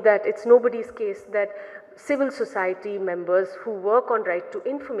saying that it's nobody's case that civil society members who work on right to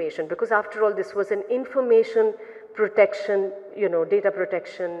information, because after all this was an information protection, data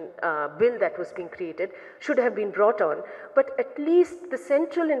protection bill that was being created, should have been brought on. But at least the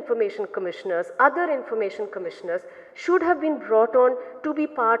central information commissioners, other information commissioners should have been brought on to be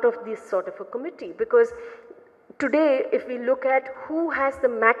part of this sort of a committee, because today, if we look at who has the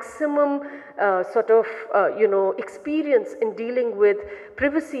maximum experience in dealing with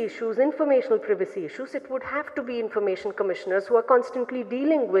privacy issues, informational privacy issues, it would have to be information commissioners who are constantly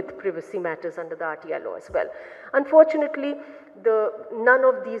dealing with privacy matters under the RTI law as well. Unfortunately, none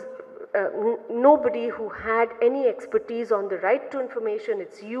of these nobody who had any expertise on the right to information,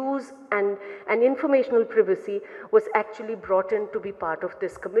 its use, and informational privacy was actually brought in to be part of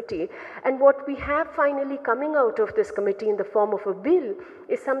this committee. And what we have finally coming out of this committee in the form of a bill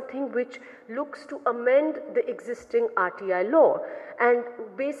is something which looks to amend the existing RTI law. And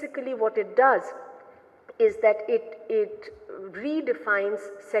basically what it does is that it redefines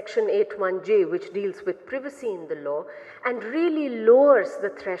section 81J, which deals with privacy in the law, and really lowers the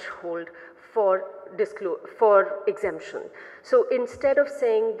threshold for exemption. So instead of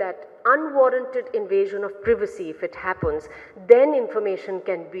saying that unwarranted invasion of privacy, if it happens, then information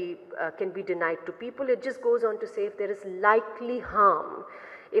can be denied to people, it just goes on to say if there is likely harm,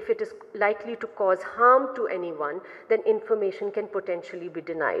 if it is likely to cause harm to anyone, then information can potentially be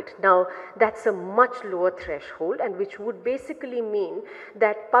denied. Now, that's a much lower threshold, and which would basically mean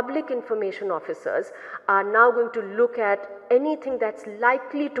that public information officers are now going to look at anything that's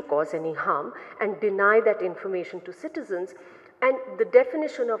likely to cause any harm and deny that information to citizens. And the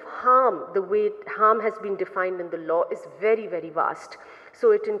definition of harm, the way harm has been defined in the law, is very, very vast.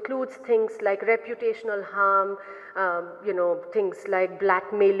 So it includes things like reputational harm, things like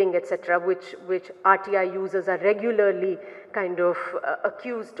blackmailing, etc., which RTI users are regularly kind of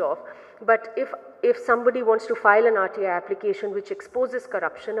accused of. But if somebody wants to file an RTI application which exposes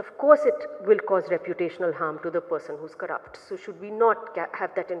corruption, of course it will cause reputational harm to the person who's corrupt. So should we not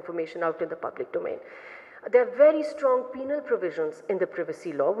have that information out in the public domain? There are very strong penal provisions in the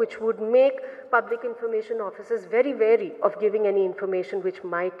privacy law which would make public information officers very wary of giving any information which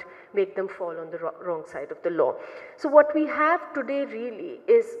might make them fall on the wrong side of the law. So what we have today really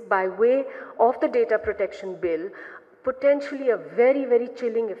is, by way of the data protection bill, potentially a very, very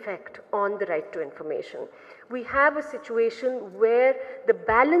chilling effect on the right to information. We have a situation where the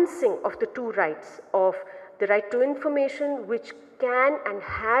balancing of the two rights, of the right to information, which can and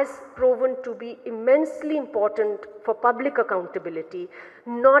has proven to be immensely important for public accountability,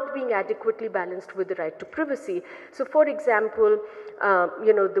 not being adequately balanced with the right to privacy. So for example,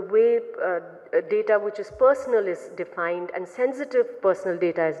 the way data which is personal is defined and sensitive personal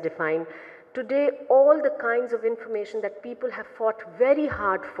data is defined, today all the kinds of information that people have fought very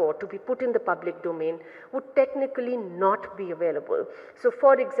hard for to be put in the public domain would technically not be available. So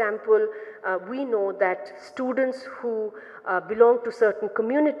for example, we know that students who belong to certain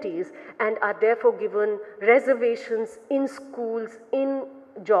communities and are therefore given reservations in schools, in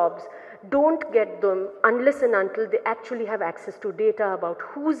jobs, don't get them unless and until they actually have access to data about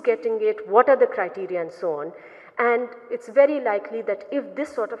who's getting it, what are the criteria, and so on. And it's very likely that if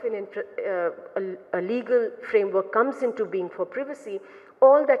this sort of a legal framework comes into being for privacy,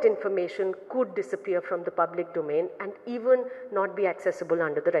 all that information could disappear from the public domain and even not be accessible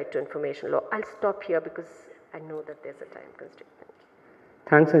under the right to information law. I'll stop here because I know that there's a time constraint.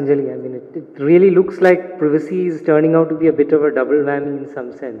 Thanks, Anjali. I mean, it really looks like privacy is turning out to be a bit of a double whammy in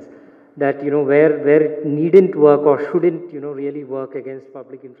some sense. That, where it needn't work or shouldn't, really work against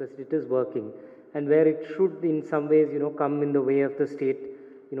public interest, it is working. And where it should in some ways, come in the way of the state,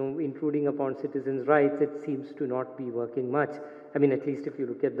 intruding upon citizens' rights, it seems to not be working much. I mean, at least if you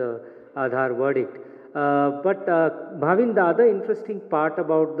look at the Aadhaar verdict. But Bhavin, the other interesting part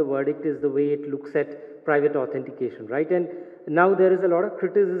about the verdict is the way it looks at private authentication, right? And now there is a lot of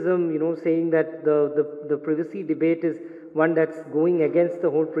criticism, saying that the privacy debate is one that's going against the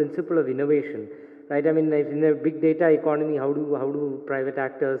whole principle of innovation, right? I mean, in a big data economy, how do private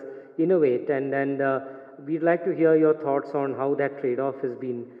actors innovate? And we'd like to hear your thoughts on how that trade-off has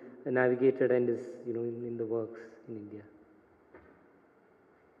been navigated and is, in the works in India.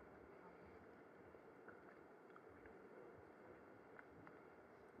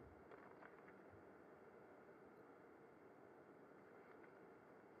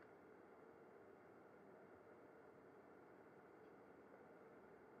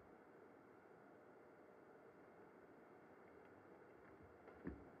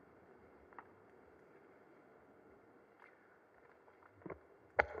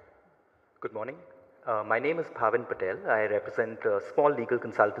 Good morning. My name is Bhavin Patel. I represent a small legal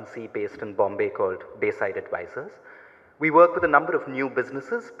consultancy based in Bombay called Bayside Advisors. We work with a number of new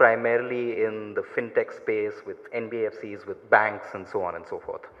businesses, primarily in the fintech space with NBFCs, with banks, and so on and so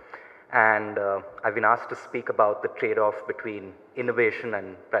forth. And I've been asked to speak about the trade-off between innovation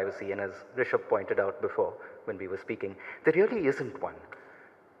and privacy. And as Rishabh pointed out before when we were speaking, there really isn't one.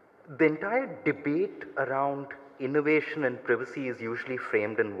 The entire debate around innovation and privacy is usually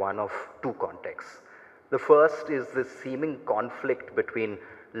framed in one of two contexts. The first is the seeming conflict between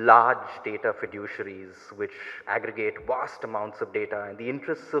large data fiduciaries which aggregate vast amounts of data in the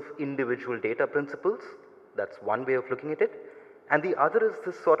interests of individual data principles. That's one way of looking at it. And the other is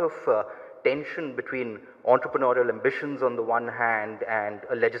this sort of tension between entrepreneurial ambitions on the one hand and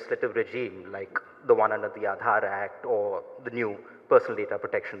a legislative regime like the one under the Aadhaar Act or the new Personal Data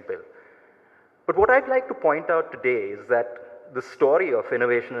Protection Bill. But what I'd like to point out today is that the story of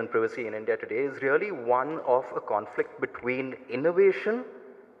innovation and privacy in India today is really one of a conflict between innovation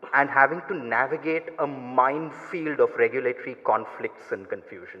and having to navigate a minefield of regulatory conflicts and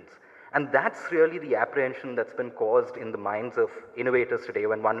confusions. And that's really the apprehension that's been caused in the minds of innovators today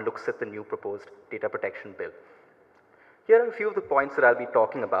when one looks at the new proposed data protection bill. Here are a few of the points that I'll be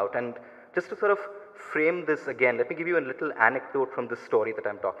talking about, and just to sort of frame this again, let me give you a little anecdote from this story that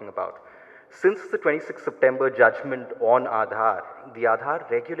I'm talking about. Since the 26th September judgment on Aadhaar, the Aadhaar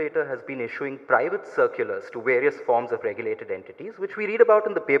regulator has been issuing private circulars to various forms of regulated entities, which we read about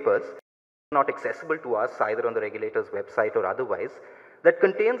in the papers, not accessible to us either on the regulator's website or otherwise, that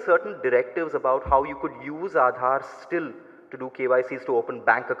contain certain directives about how you could use Aadhaar still to do KYCs to open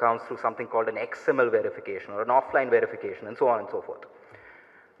bank accounts through something called an XML verification or an offline verification and so on and so forth.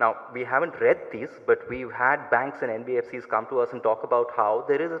 Now, we haven't read these, but we've had banks and NBFCs come to us and talk about how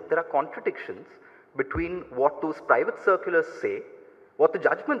there are contradictions between what those private circulars say, what the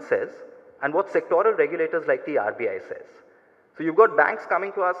judgment says, and what sectoral regulators like the RBI says. So you've got banks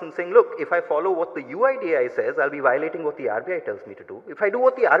coming to us and saying, look, if I follow what the UIDAI says, I'll be violating what the RBI tells me to do. If I do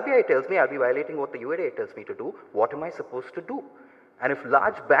what the RBI tells me, I'll be violating what the UIDAI tells me to do. What am I supposed to do? And if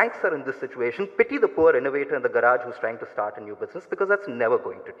large banks are in this situation, pity the poor innovator in the garage who's trying to start a new business, because that's never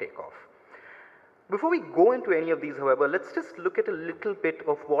going to take off. Before we go into any of these, however, let's just look at a little bit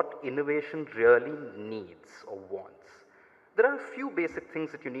of what innovation really needs or wants. There are a few basic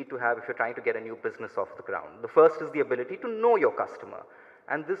things that you need to have if you're trying to get a new business off the ground. The first is the ability to know your customer.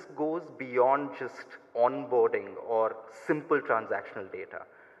 And this goes beyond just onboarding or simple transactional data.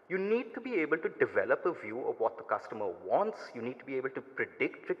 You need to be able to develop a view of what the customer wants. You need to be able to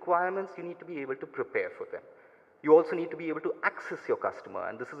predict requirements. You need to be able to prepare for them. You also need to be able to access your customer.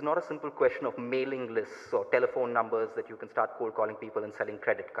 And this is not a simple question of mailing lists or telephone numbers that you can start cold calling people and selling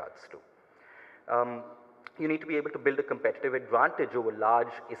credit cards to. You need to be able to build a competitive advantage over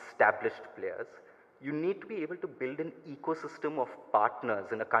large established players. You need to be able to build an ecosystem of partners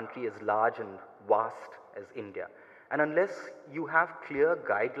in a country as large and vast as India. And unless you have clear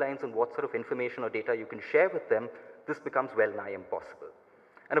guidelines on what sort of information or data you can share with them, this becomes well nigh impossible.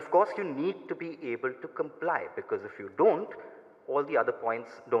 And of course, you need to be able to comply, because if you don't, all the other points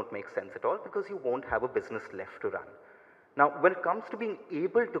don't make sense at all, because you won't have a business left to run. Now, when it comes to being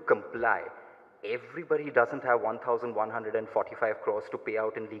able to comply, everybody doesn't have 1,145 crores to pay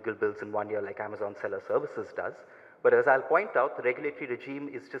out in legal bills in 1 year like Amazon Seller Services does. But as I'll point out, the regulatory regime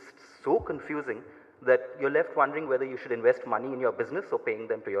is just so confusing that you're left wondering whether you should invest money in your business or paying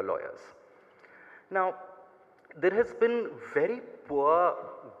them to your lawyers. Now, there has been very poor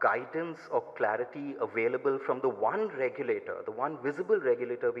guidance or clarity available from the one regulator, the one visible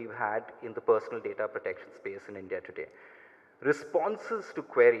regulator we've had in the personal data protection space in India today. Responses to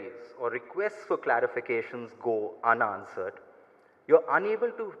queries or requests for clarifications go unanswered. You're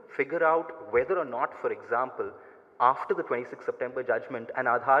unable to figure out whether or not, for example, after the 26th September judgment, an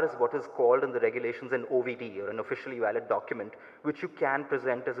Aadhaar is what is called in the regulations an OVD, or an officially valid document, which you can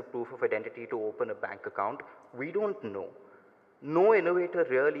present as a proof of identity to open a bank account. We don't know. No innovator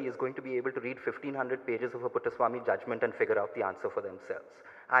really is going to be able to read 1500 pages of a Puttaswamy judgment and figure out the answer for themselves.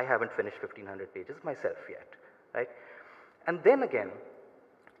 I haven't finished 1500 pages myself yet, right? And then again,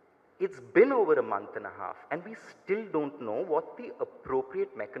 it's been over a month and a half, and we still don't know what the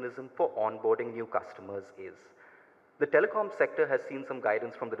appropriate mechanism for onboarding new customers is. The telecom sector has seen some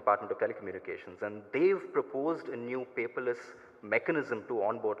guidance from the Department of Telecommunications, and they've proposed a new paperless mechanism to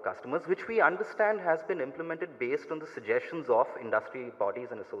onboard customers, which we understand has been implemented based on the suggestions of industry bodies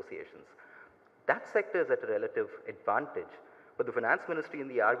and associations. That sector is at a relative advantage, but the Finance Ministry and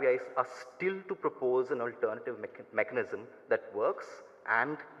the RBI are still to propose an alternative mechanism that works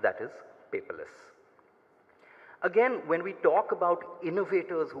and that is paperless. Again, when we talk about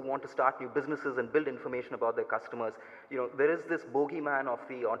innovators who want to start new businesses and build information about their customers, there is this bogeyman of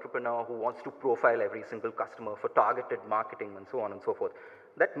the entrepreneur who wants to profile every single customer for targeted marketing and so on and so forth.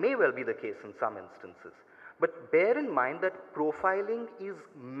 That may well be the case in some instances. But bear in mind that profiling is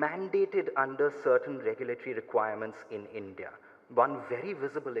mandated under certain regulatory requirements in India. One very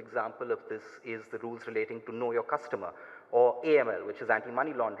visible example of this is the rules relating to know your customer, or AML, which is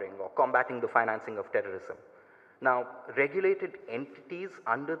anti-money laundering, or combating the financing of terrorism. Now, regulated entities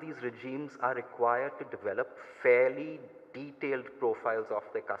under these regimes are required to develop fairly detailed profiles of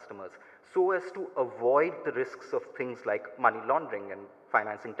their customers so as to avoid the risks of things like money laundering and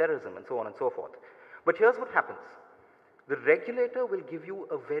financing terrorism and so on and so forth. But here's what happens. The regulator will give you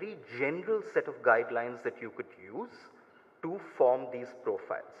a very general set of guidelines that you could use to form these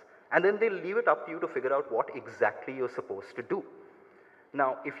profiles. And then they'll leave it up to you to figure out what exactly you're supposed to do.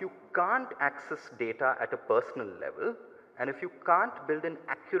 Now, if you can't access data at a personal level, and if you can't build an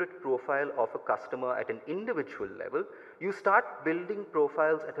accurate profile of a customer at an individual level, you start building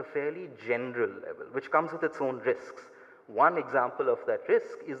profiles at a fairly general level, which comes with its own risks. One example of that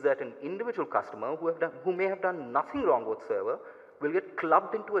risk is that an individual customer who may have done nothing wrong whatsoever will get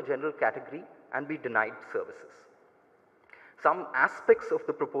clubbed into a general category and be denied services. Some aspects of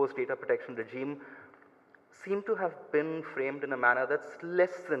the proposed data protection regime seem to have been framed in a manner that's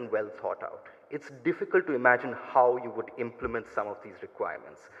less than well thought out. It's difficult to imagine how you would implement some of these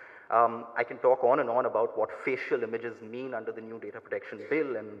requirements. I can talk on and on about what facial images mean under the new data protection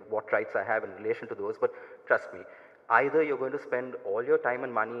bill and what rights I have in relation to those, but trust me, either you're going to spend all your time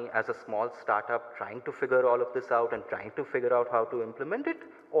and money as a small startup trying to figure all of this out and trying to figure out how to implement it,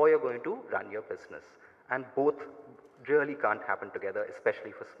 or you're going to run your business. And both really can't happen together,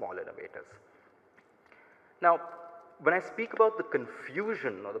 especially for small innovators. Now, when I speak about the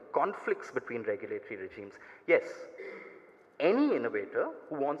confusion or the conflicts between regulatory regimes, yes, any innovator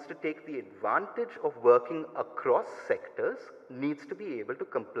who wants to take the advantage of working across sectors needs to be able to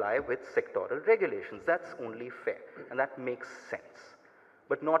comply with sectoral regulations. That's only fair, and that makes sense.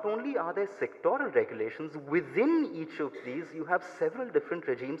 But not only are there sectoral regulations, within each of these you have several different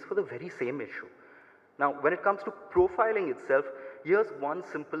regimes for the very same issue. Now, when it comes to profiling itself, here's one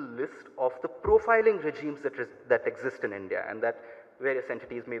simple list of the profiling regimes that exist in India and that various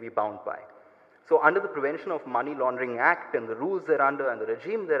entities may be bound by. So under the Prevention of Money Laundering Act and the rules thereunder and the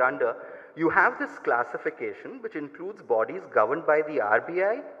regime thereunder, you have this classification which includes bodies governed by the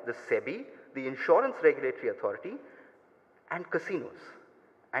RBI, the SEBI, the Insurance Regulatory Authority, and casinos,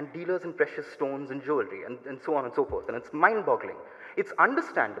 and dealers in precious stones and jewelry, and so on and so forth. And it's mind-boggling. It's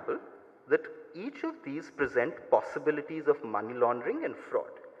understandable that each of these present possibilities of money laundering and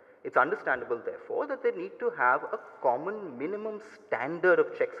fraud. It's understandable, therefore, that they need to have a common minimum standard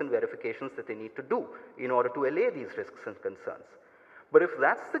of checks and verifications that they need to do in order to allay these risks and concerns. But if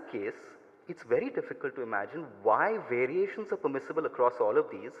that's the case, it's very difficult to imagine why variations are permissible across all of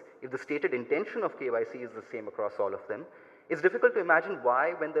these if the stated intention of KYC is the same across all of them. It's difficult to imagine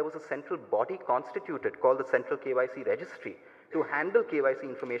why, when there was a central body constituted called the Central KYC Registry to handle KYC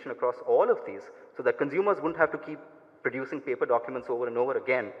information across all of these so that consumers wouldn't have to keep producing paper documents over and over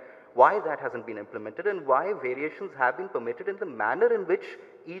again, why that hasn't been implemented and why variations have been permitted in the manner in which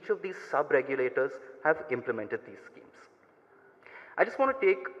each of these sub-regulators have implemented these schemes. I just want to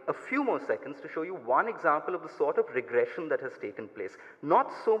take a few more seconds to show you one example of the sort of regression that has taken place.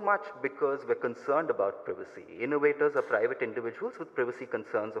 Not so much because we're concerned about privacy. Innovators are private individuals with privacy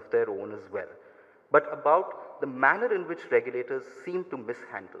concerns of their own as well, but about the manner in which regulators seem to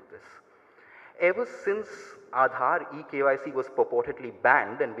mishandle this. Ever since Aadhaar eKYC was purportedly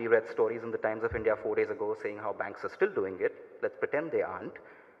banned, and we read stories in the Times of India 4 days ago saying how banks are still doing it, let's pretend they aren't,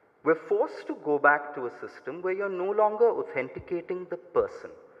 we're forced to go back to a system where you're no longer authenticating the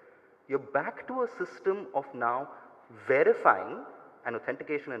person. You're back to a system of now verifying, and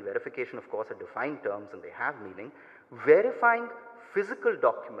authentication and verification of course are defined terms and they have meaning, verifying physical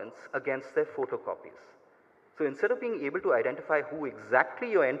documents against their photocopies. So instead of being able to identify who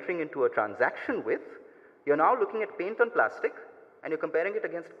exactly you're entering into a transaction with, you're now looking at paint on plastic and you're comparing it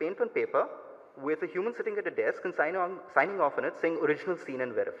against paint on paper with a human sitting at a desk and signing off on it saying original, seen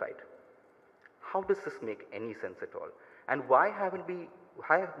and verified. How does this make any sense at all? And why haven't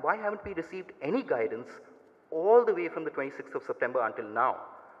we received any guidance all the way from the 26th of September until now,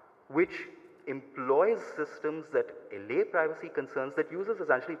 which employs systems that allay privacy concerns, that uses, as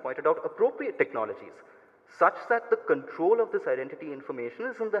Anjali pointed out, appropriate technologies, such that the control of this identity information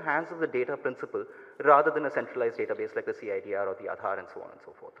is in the hands of the data principal rather than a centralized database like the CIDR or the Aadhaar and so on and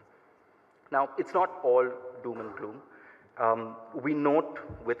so forth. Now, it's not all doom and gloom. We note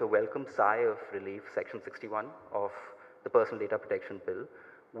with a welcome sigh of relief Section 61 of the Personal Data Protection Bill,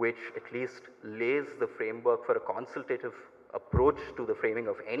 which at least lays the framework for a consultative approach to the framing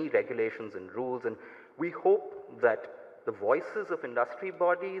of any regulations and rules, and we hope that the voices of industry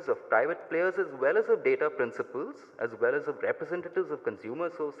bodies, of private players, as well as of data principals, as well as of representatives of consumer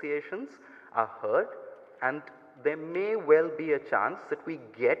associations are heard, and there may well be a chance that we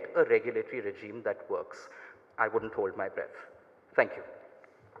get a regulatory regime that works. I wouldn't hold my breath. Thank you.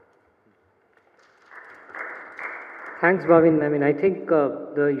 Thanks, Bhavin. I mean, I think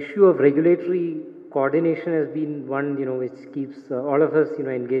the issue of regulatory coordination has been one, which keeps all of us,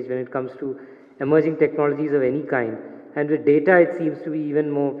 engaged when it comes to emerging technologies of any kind. And with data, it seems to be even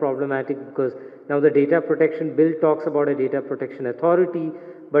more problematic because Now the data protection bill talks about a data protection authority,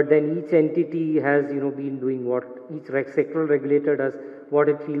 but then each entity has been doing what each sectoral regulator does, what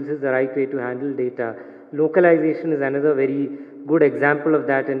it feels is the right way to handle data. Localization is another very good example of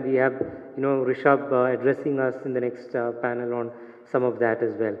that, and we have Rishabh addressing us in the next panel on some of that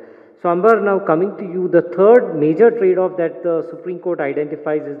as well. So Ambar, now coming to you, the third major trade-off that the Supreme Court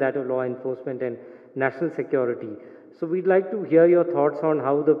identifies is that of law enforcement and national security. So we'd like to hear your thoughts on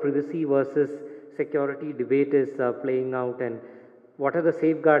how the privacy versus security debate is playing out, and what are the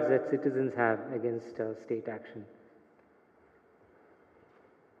safeguards that citizens have against state action.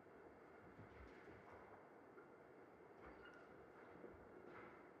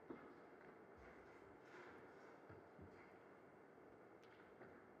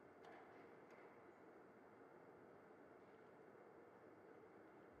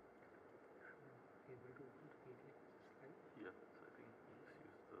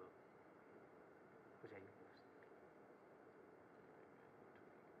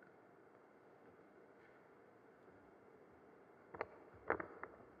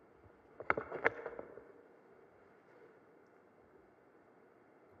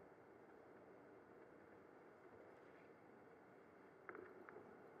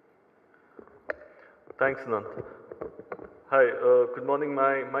 Thanks, Nant. Hi, good morning.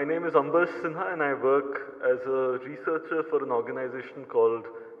 My name is Ambar Sinha, and I work as a researcher for an organization called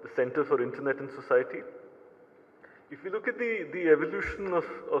the Center for Internet and Society. If you look at the evolution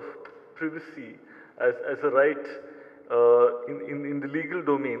of privacy as a right in the legal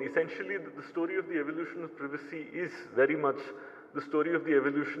domain, essentially the story of the evolution of privacy is very much the story of the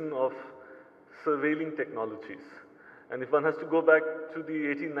evolution of surveilling technologies. And if one has to go back to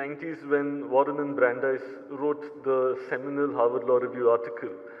the 1890s when Warren and Brandeis wrote the seminal Harvard Law Review article,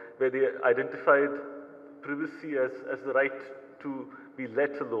 where they identified privacy as the right to be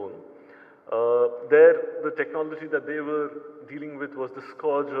let alone, there the technology that they were dealing with was the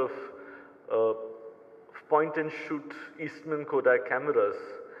scourge of point and shoot Eastman Kodak cameras,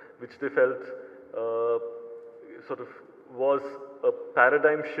 which they felt sort of was a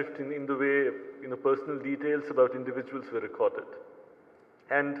paradigm shift in the way personal details about individuals were recorded.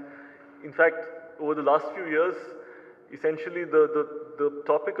 And in fact, over the last few years, essentially the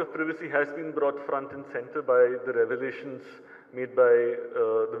topic of privacy has been brought front and center by the revelations made by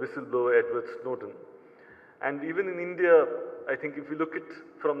the whistleblower Edward Snowden. And even in India, I think if you look at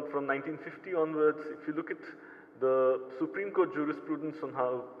from 1950 onwards, if you look at the Supreme Court jurisprudence on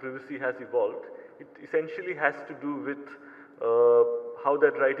how privacy has evolved, it essentially has to do with how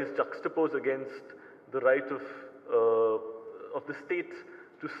that right is juxtaposed against the right of the state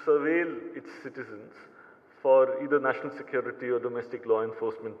to surveil its citizens for either national security or domestic law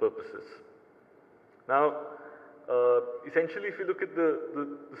enforcement purposes. Now, essentially, if you look at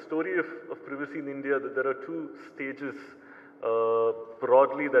the story of privacy in India, there are two stages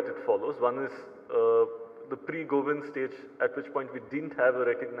broadly that it follows. One is the pre-Govind stage, at which point we didn't have a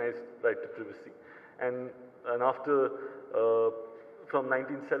recognized right to privacy. And after, from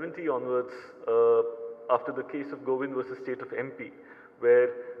 1970 onwards, after the case of Govind versus State of MP, where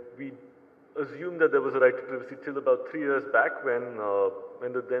we assumed that there was a right to privacy till about 3 years back when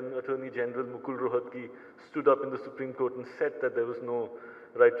the then Attorney General Mukul Rohatgi stood up in the Supreme Court and said that there was no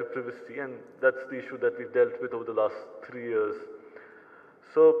right to privacy, and that's the issue that we've dealt with over the last 3 years.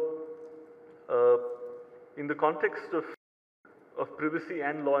 So, in the context of privacy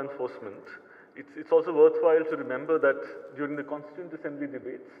and law enforcement, it's also worthwhile to remember that during the Constituent Assembly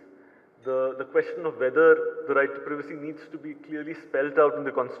debates, the question of whether the right to privacy needs to be clearly spelled out in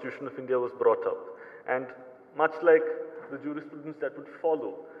the Constitution of India was brought up. And much like the jurisprudence that would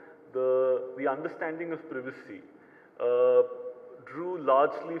follow, the understanding of privacy drew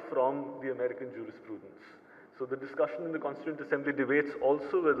largely from the American jurisprudence. So the discussion in the Constituent Assembly debates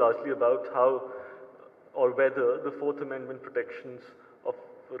also were largely about how or whether the Fourth Amendment protections of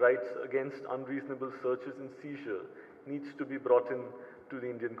rights against unreasonable searches and seizure needs to be brought in to the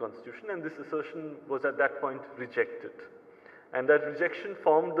Indian Constitution, and this assertion was at that point rejected. And that rejection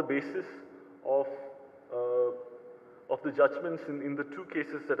formed the basis of the judgments in the two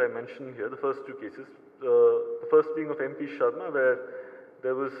cases that I mentioned here, the first two cases. The first being of MP Sharma, where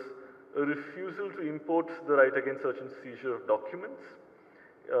there was a refusal to import the right against search and seizure of documents,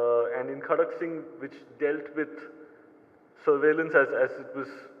 and in Khadak Singh, which dealt with surveillance as it was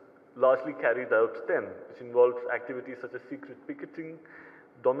largely carried out then, which involved activities such as secret picketing,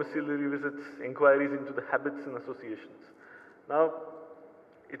 domiciliary visits, inquiries into the habits and associations. Now,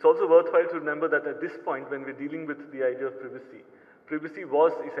 it's also worthwhile to remember that at this point, when we're dealing with the idea of privacy, privacy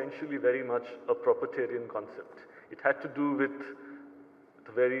was essentially very much a proprietarian concept. It had to do with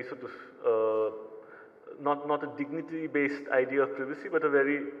a very sort of, not a dignity-based idea of privacy, but a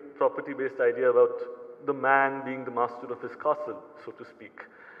very property-based idea about the man being the master of his castle, so to speak.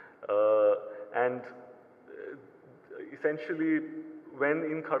 And essentially, when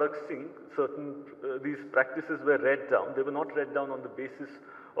in Khadak Singh, certain these practices were read down, they were not read down on the basis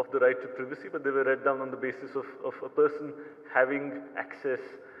of the right to privacy, but they were read down on the basis of a person having access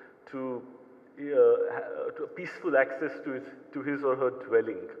to peaceful access to his or her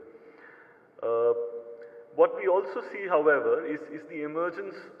dwelling. What we also see, however, is the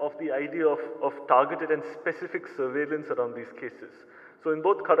emergence of the idea of targeted and specific surveillance around these cases. So in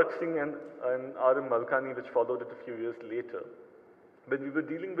both Khadak Singh and R.M. Malkani, which followed it a few years later, when we were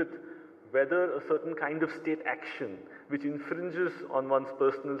dealing with whether a certain kind of state action which infringes on one's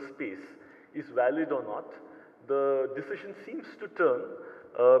personal space is valid or not, the decision seems to turn,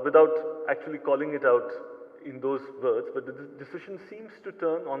 without actually calling it out in those words, but the decision seems to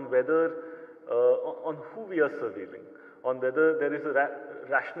turn on whether, on who we are surveilling, on whether there is a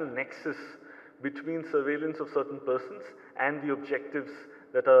rational nexus between surveillance of certain persons and the objectives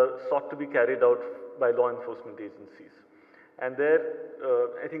that are sought to be carried out by law enforcement agencies. And there,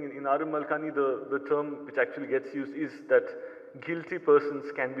 I think in R.M. Malkani, the term which actually gets used is that guilty persons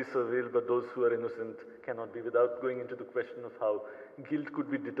can be surveilled, but those who are innocent cannot be, without going into the question of how guilt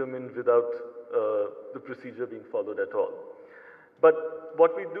could be determined without the procedure being followed at all. But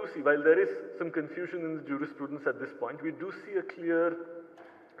what we do see, while there is some confusion in the jurisprudence at this point, we do see a clear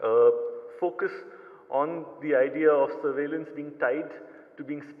focus on the idea of surveillance being tied to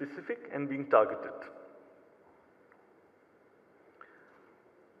being specific and being targeted.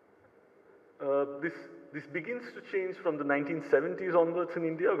 This begins to change from the 1970s onwards in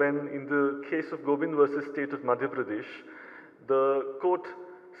India, when in the case of Gobind versus State of Madhya Pradesh, the court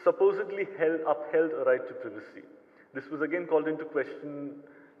supposedly upheld a right to privacy. This was again called into question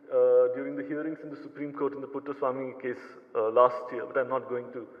during the hearings in the Supreme Court in the Puttaswamy case last year, but I'm not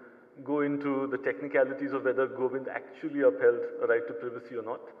going to go into the technicalities of whether Gobind actually upheld a right to privacy or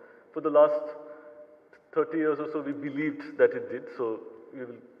not. For the last 30 years or so, we believed that it did, so we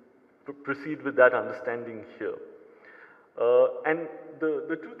will proceed with that understanding here. And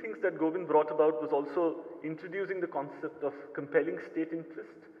the two things that Gobind brought about was also introducing the concept of compelling state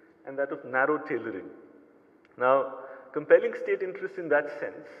interest and that of narrow tailoring. Now, compelling state interest in that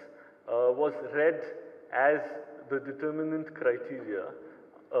sense was read as the determinant criteria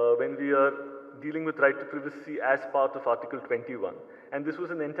when we are dealing with right to privacy as part of Article 21. And this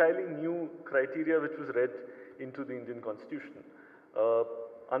was an entirely new criteria which was read into the Indian Constitution.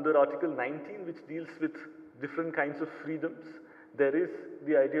 Under Article 19, which deals with different kinds of freedoms, there is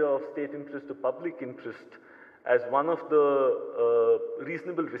the idea of state interest or public interest as one of the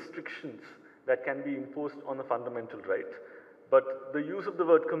reasonable restrictions that can be imposed on a fundamental right. But the use of the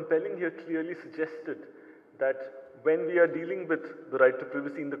word compelling here clearly suggested that when we are dealing with the right to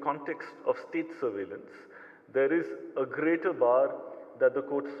privacy in the context of state surveillance, there is a greater bar that the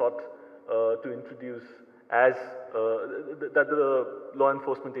court sought to introduce as that the law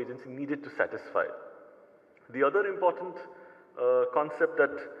enforcement agency needed to satisfy. The other important concept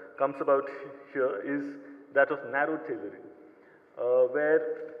that comes about here is that of narrow tailoring, where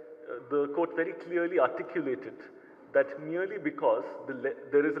the court very clearly articulated that merely because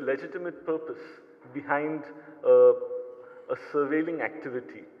there is a legitimate purpose behind a surveilling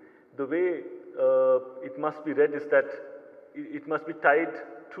activity, the way it must be read is that it must be tied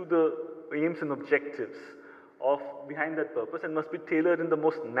to the aims and objectives of behind that purpose and must be tailored in the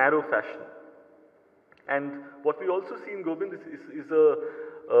most narrow fashion. And what we also see in Gobind is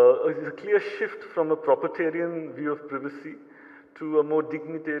a clear shift from a proprietarian view of privacy to a more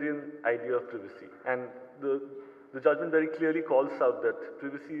dignitarian idea of privacy. And the judgment very clearly calls out that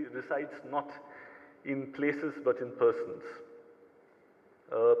privacy resides not in places but in persons.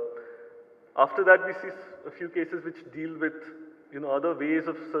 After that, we see a few cases which deal with other ways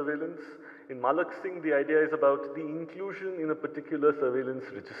of surveillance. In Malak Singh, the idea is about the inclusion in a particular surveillance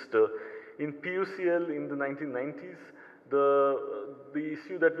register. In PUCL in the 1990s, the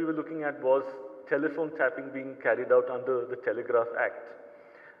issue that we were looking at was telephone tapping being carried out under the Telegraph Act,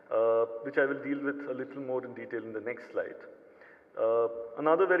 which I will deal with a little more in detail in the next slide.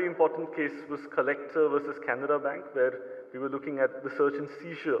 Another very important case was Collector versus Canara Bank, where we were looking at the search and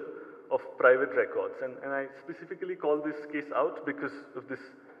seizure of private records. And I specifically call this case out because of this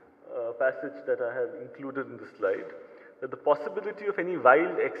passage that I have included in the slide, that the possibility of any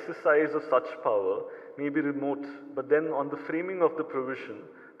wild exercise of such power may be remote, but then on the framing of the provision,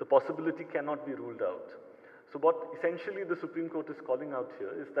 the possibility cannot be ruled out. So what essentially the Supreme Court is calling out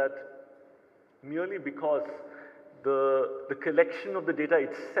here is that merely because the collection of the data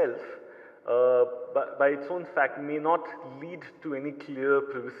itself, by its own fact, may not lead to any clear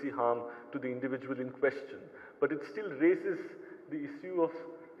privacy harm to the individual in question, but it still raises the issue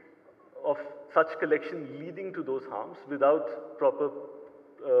of such collection leading to those harms without proper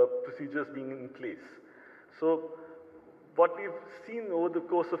procedures being in place. So what we've seen over the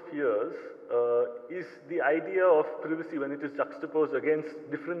course of years is the idea of privacy when it is juxtaposed against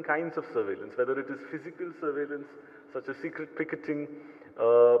different kinds of surveillance, whether it is physical surveillance such as secret picketing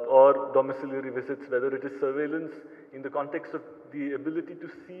or domiciliary visits, whether it is surveillance in the context of the ability to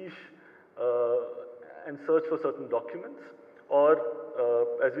seize and search for certain documents, or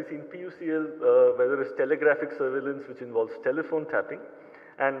as we see in PUCL, whether it's telegraphic surveillance which involves telephone tapping,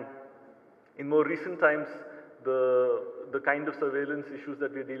 and in more recent times, the kind of surveillance issues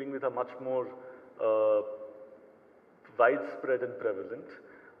that we're dealing with are much more widespread and prevalent.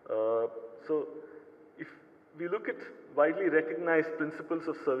 So if we look at widely recognized principles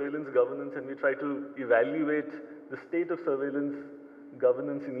of surveillance governance and we try to evaluate the state of surveillance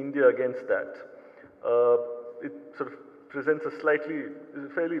governance in India against that, it sort of presents a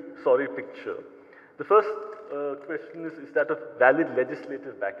fairly sorry picture. The first question is that of valid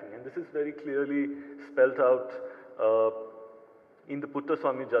legislative backing, and this is very clearly spelled out in the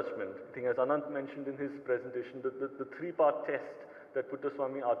Puttaswamy judgment. I think as Anant mentioned in his presentation, the three-part test that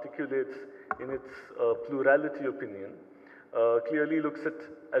Puttaswamy articulates in its plurality opinion clearly looks at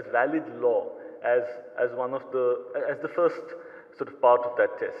as valid law as the first sort of part of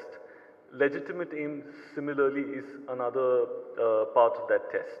that test. Legitimate aim similarly is another part of that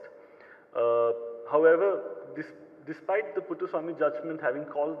test. However, despite the Puttaswamy judgment having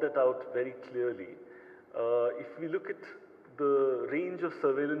called that out very clearly, if we look at the range of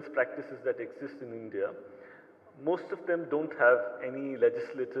surveillance practices that exist in India, most of them don't have any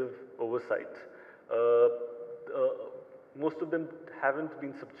legislative oversight. Most of them haven't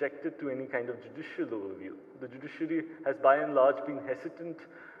been subjected to any kind of judicial overview. The judiciary has by and large been hesitant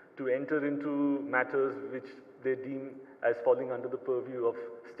to enter into matters which they deem as falling under the purview of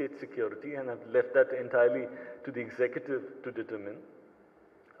state security and have left that entirely to the executive to determine.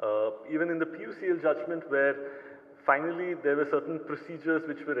 Even in the PUCL judgment, where finally there were certain procedures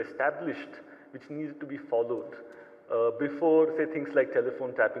which were established which needed to be followed before, say, things like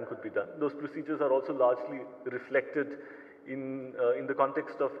telephone tapping could be done. Those procedures are also largely reflected in the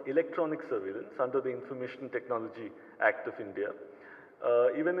context of electronic surveillance under the Information Technology Act of India.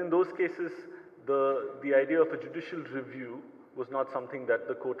 Even in those cases, the idea of a judicial review was not something that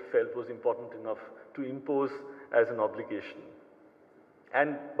the court felt was important enough to impose as an obligation.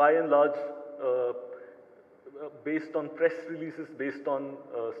 And by and large, based on press releases, based on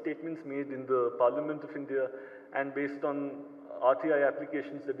statements made in the Parliament of India, and based on RTI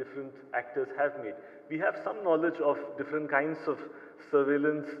applications that different actors have made, we have some knowledge of different kinds of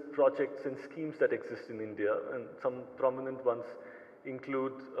surveillance projects and schemes that exist in India, and some prominent ones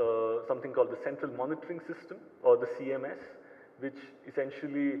include something called the Central Monitoring System, or the CMS, which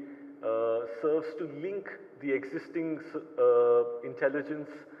essentially serves to link the existing intelligence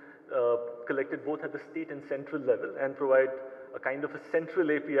collected both at the state and central level and provide a kind of a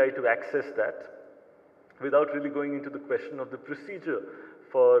central API to access that without really going into the question of the procedure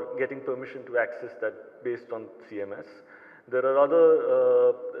for getting permission to access that based on CMS. There are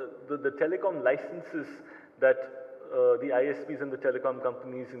other, the telecom licenses that the ISPs and the telecom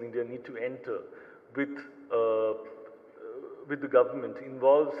companies in India need to enter with the government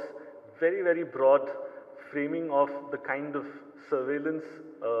involves very, very broad framing of the kind of surveillance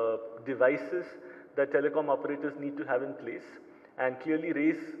devices that telecom operators need to have in place, and clearly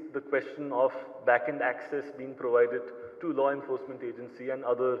raise the question of back-end access being provided to law enforcement agency and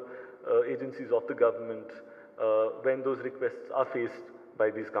other agencies of the government when those requests are faced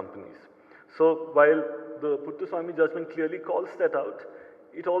by these companies. So while the Puttaswamy judgment clearly calls that out,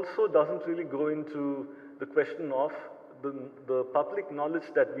 it also doesn't really go into the question of the public knowledge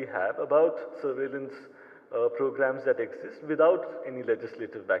that we have about surveillance programs that exist without any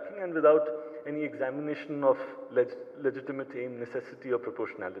legislative backing and without any examination of legitimate aim, necessity or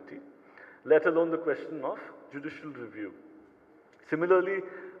proportionality, let alone the question of judicial review. Similarly,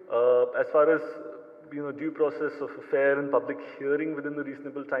 as far as due process of a fair and public hearing within the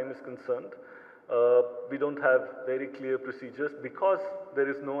reasonable time is concerned, we don't have very clear procedures because there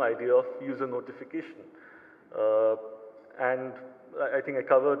is no idea of user notification. And I think I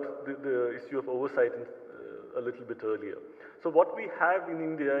covered the issue of oversight a little bit earlier. So what we have in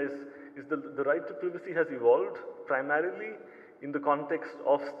India is the right to privacy has evolved primarily in the context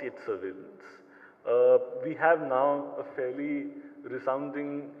of state surveillance. We have now a fairly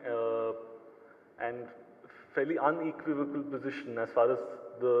resounding and fairly unequivocal position as far as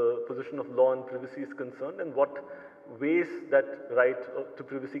the position of law and privacy is concerned, and what ways that right to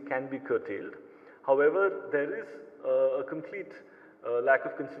privacy can be curtailed. However, there is a complete lack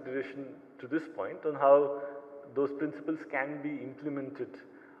of consideration to this point on how those principles can be implemented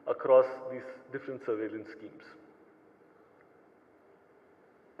across these different surveillance schemes.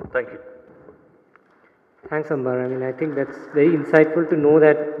 Thank you. Thanks, Ambar. I mean, I think that's very insightful to know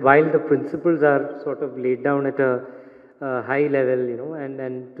that while the principles are sort of laid down at a high level, you know,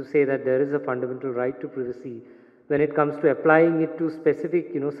 and to say that there is a fundamental right to privacy, when it comes to applying it to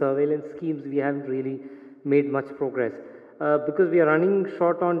specific, you know, surveillance schemes, we haven't really made much progress. Because we are running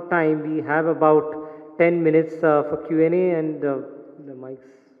short on time, we have about 10 minutes for Q&A, and the mic's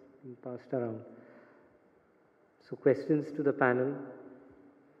being passed around. So questions to the panel.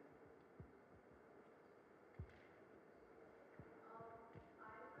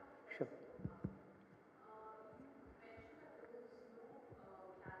 Sure.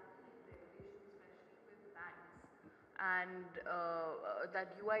 And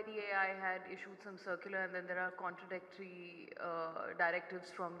that UIDAI had issued some circular, and then there are contradictory directives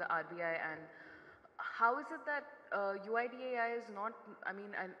from the RBI. And how is it that UIDAI is not, I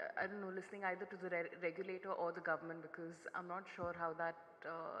mean, I don't know, listening either to the regulator or the government, because I'm not sure how that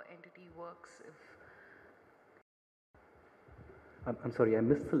entity works. I'm sorry, I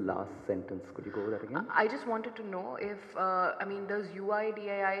missed the last sentence. Could you go over that again? I just wanted to know if, I mean, does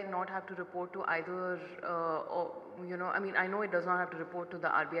UIDAI not have to report to either, or, you know, I mean, I know it does not have to report to the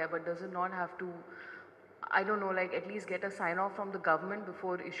RBI, but does it not have to, I don't know, like at least get a sign off from the government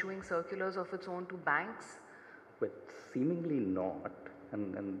before issuing circulars of its own to banks? But seemingly not,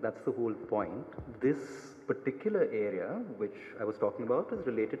 and that's the whole point. This particular area, which I was talking about, is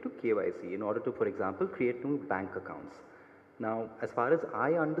related to KYC in order to, for example, create new bank accounts. Now, as far as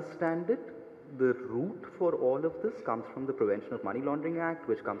I understand it, the route for all of this comes from the Prevention of Money Laundering Act,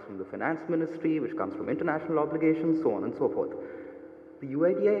 which comes from the Finance Ministry, which comes from international obligations, so on and so forth. The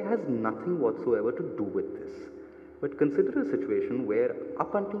UIDAI has nothing whatsoever to do with this. But consider a situation where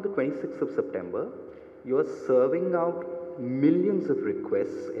up until the 26th of September, you are serving out millions of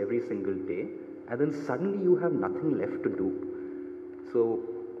requests every single day, and then suddenly you have nothing left to do. So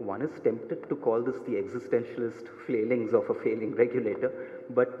one is tempted to call this the existentialist flailings of a failing regulator,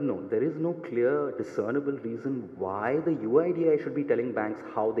 but no, there is no clear, discernible reason why the UIDAI should be telling banks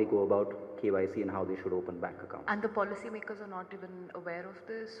how they go about KYC and how they should open bank accounts. And the policymakers are not even aware of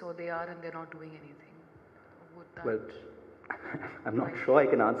this, or they are and they're not doing anything? Would that... Well, I'm not sure I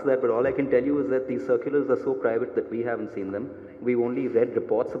can answer that, but all I can tell you is that these circulars are so private that we haven't seen them. We've only read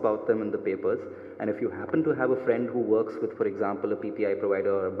reports about them in the papers, and if you happen to have a friend who works with, for example, a PPI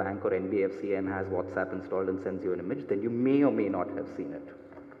provider or a bank or NBFC and has WhatsApp installed and sends you an image, then you may or may not have seen it.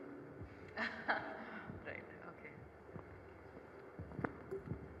 Right, okay.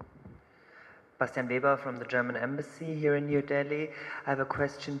 Bastian Weber from the German Embassy here in New Delhi. I have a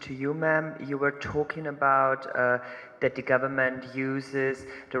question to you, ma'am. You were talking about that the government uses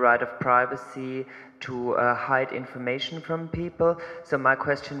the right of privacy to hide information from people. So my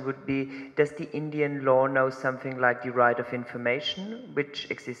question would be, does the Indian law know something like the right of information, which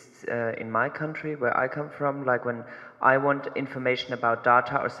exists in my country, where I come from? Like when I want information about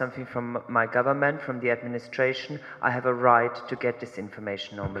data or something from my government, from the administration, I have a right to get this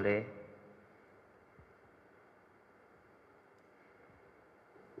information normally.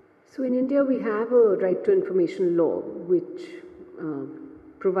 So in India, we have a right to information law, which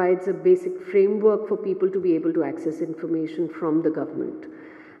provides a basic framework for people to be able to access information from the government.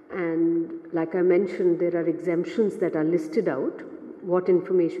 And like I mentioned, there are exemptions that are listed out, what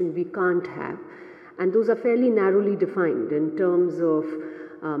information we can't have. And those are fairly narrowly defined in terms of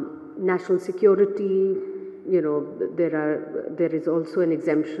national security. You know, there is also an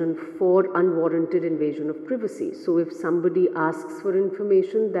exemption for unwarranted invasion of privacy. So if somebody asks for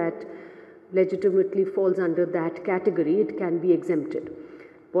information that legitimately falls under that category, it can be exempted.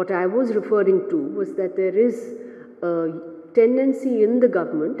 What I was referring to was that there is a tendency in the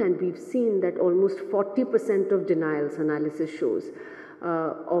government, and we've seen that almost 40% of denials, analysis shows,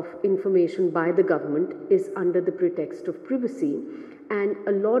 of information by the government is under the pretext of privacy. And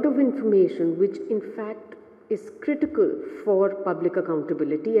a lot of information which in fact is critical for public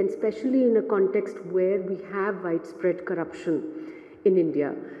accountability, and especially in a context where we have widespread corruption in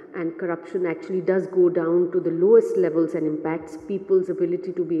India, and corruption actually does go down to the lowest levels and impacts people's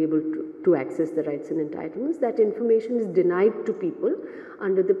ability to be able to access the rights and entitlements, that information is denied to people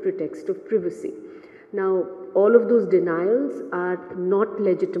under the pretext of privacy. Now, all of those denials are not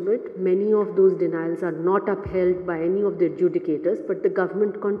legitimate. Many of those denials are not upheld by any of the adjudicators, but the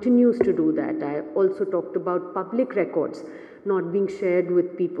government continues to do that. I also talked about public records not being shared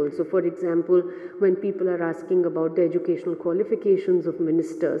with people. So, for example, when people are asking about the educational qualifications of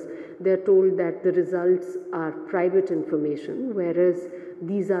ministers, they're told that the results are private information, whereas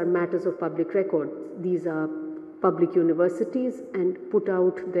these are matters of public record. These are public universities and put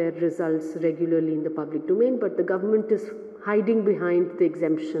out their results regularly in the public domain, but the government is hiding behind the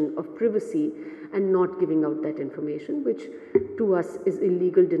exemption of privacy and not giving out that information, which to us is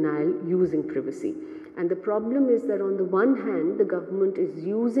illegal denial using privacy. And the problem is that on the one hand, the government is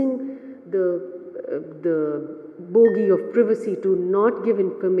using the bogey of privacy to not give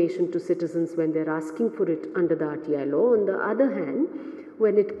information to citizens when they're asking for it under the RTI law. On the other hand,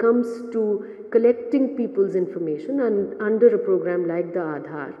 when it comes to collecting people's information and under a program like the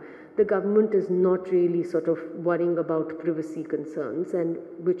Aadhaar, the government is not really sort of worrying about privacy concerns, and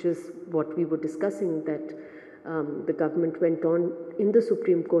which is what we were discussing, that the government went on in the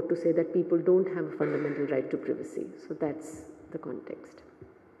Supreme Court to say that people don't have a fundamental right to privacy. So that's the context.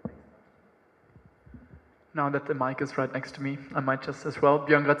 Now that the mic is right next to me, I might just as well.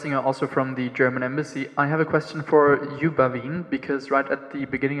 Björn Gratzinger, also from the German Embassy. I have a question for you, Bhavin, because right at the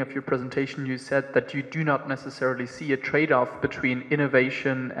beginning of your presentation, you said that you do not necessarily see a trade-off between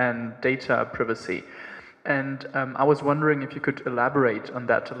innovation and data privacy. And I was wondering if you could elaborate on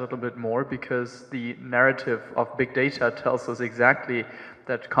that a little bit more, because the narrative of big data tells us exactly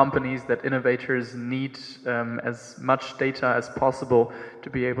that companies, that innovators need as much data as possible to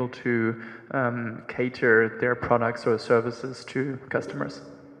be able to cater their products or services to customers.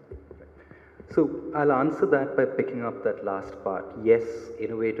 So I'll answer that by picking up that last part. Yes,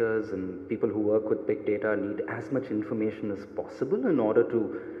 innovators and people who work with big data need as much information as possible in order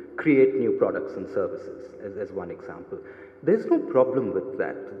to create new products and services, as one example. There's no problem with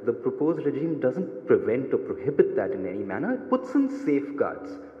that. The proposed regime doesn't prevent or prohibit that in any manner. It puts in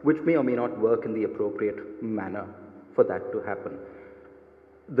safeguards, which may or may not work in the appropriate manner for that to happen.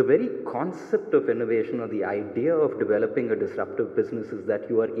 The very concept of innovation, or the idea of developing a disruptive business, is that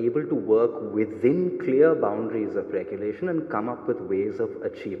you are able to work within clear boundaries of regulation and come up with ways of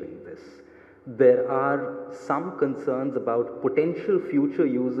achieving this. There are some concerns about potential future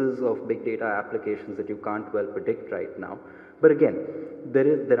uses of big data applications that you can't well predict right now. But again,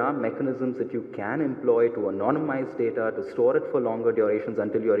 there are mechanisms that you can employ to anonymize data, to store it for longer durations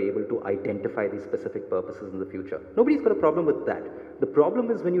until you are able to identify these specific purposes in the future. Nobody's got a problem with that. The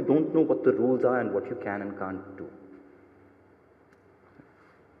problem is when you don't know what the rules are and what you can and can't do.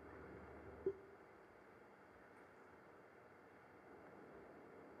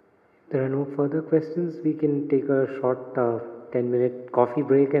 There are no further questions. We can take a short 10-minute coffee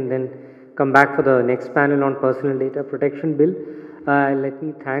break and then come back for the next panel on personal data protection bill. Let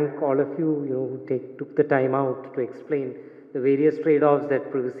me thank all of you, who took the time out to explain the various trade-offs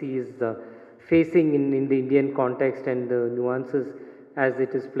that privacy is facing in the Indian context and the nuances as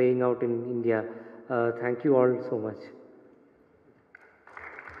it is playing out in India. Thank you all so much.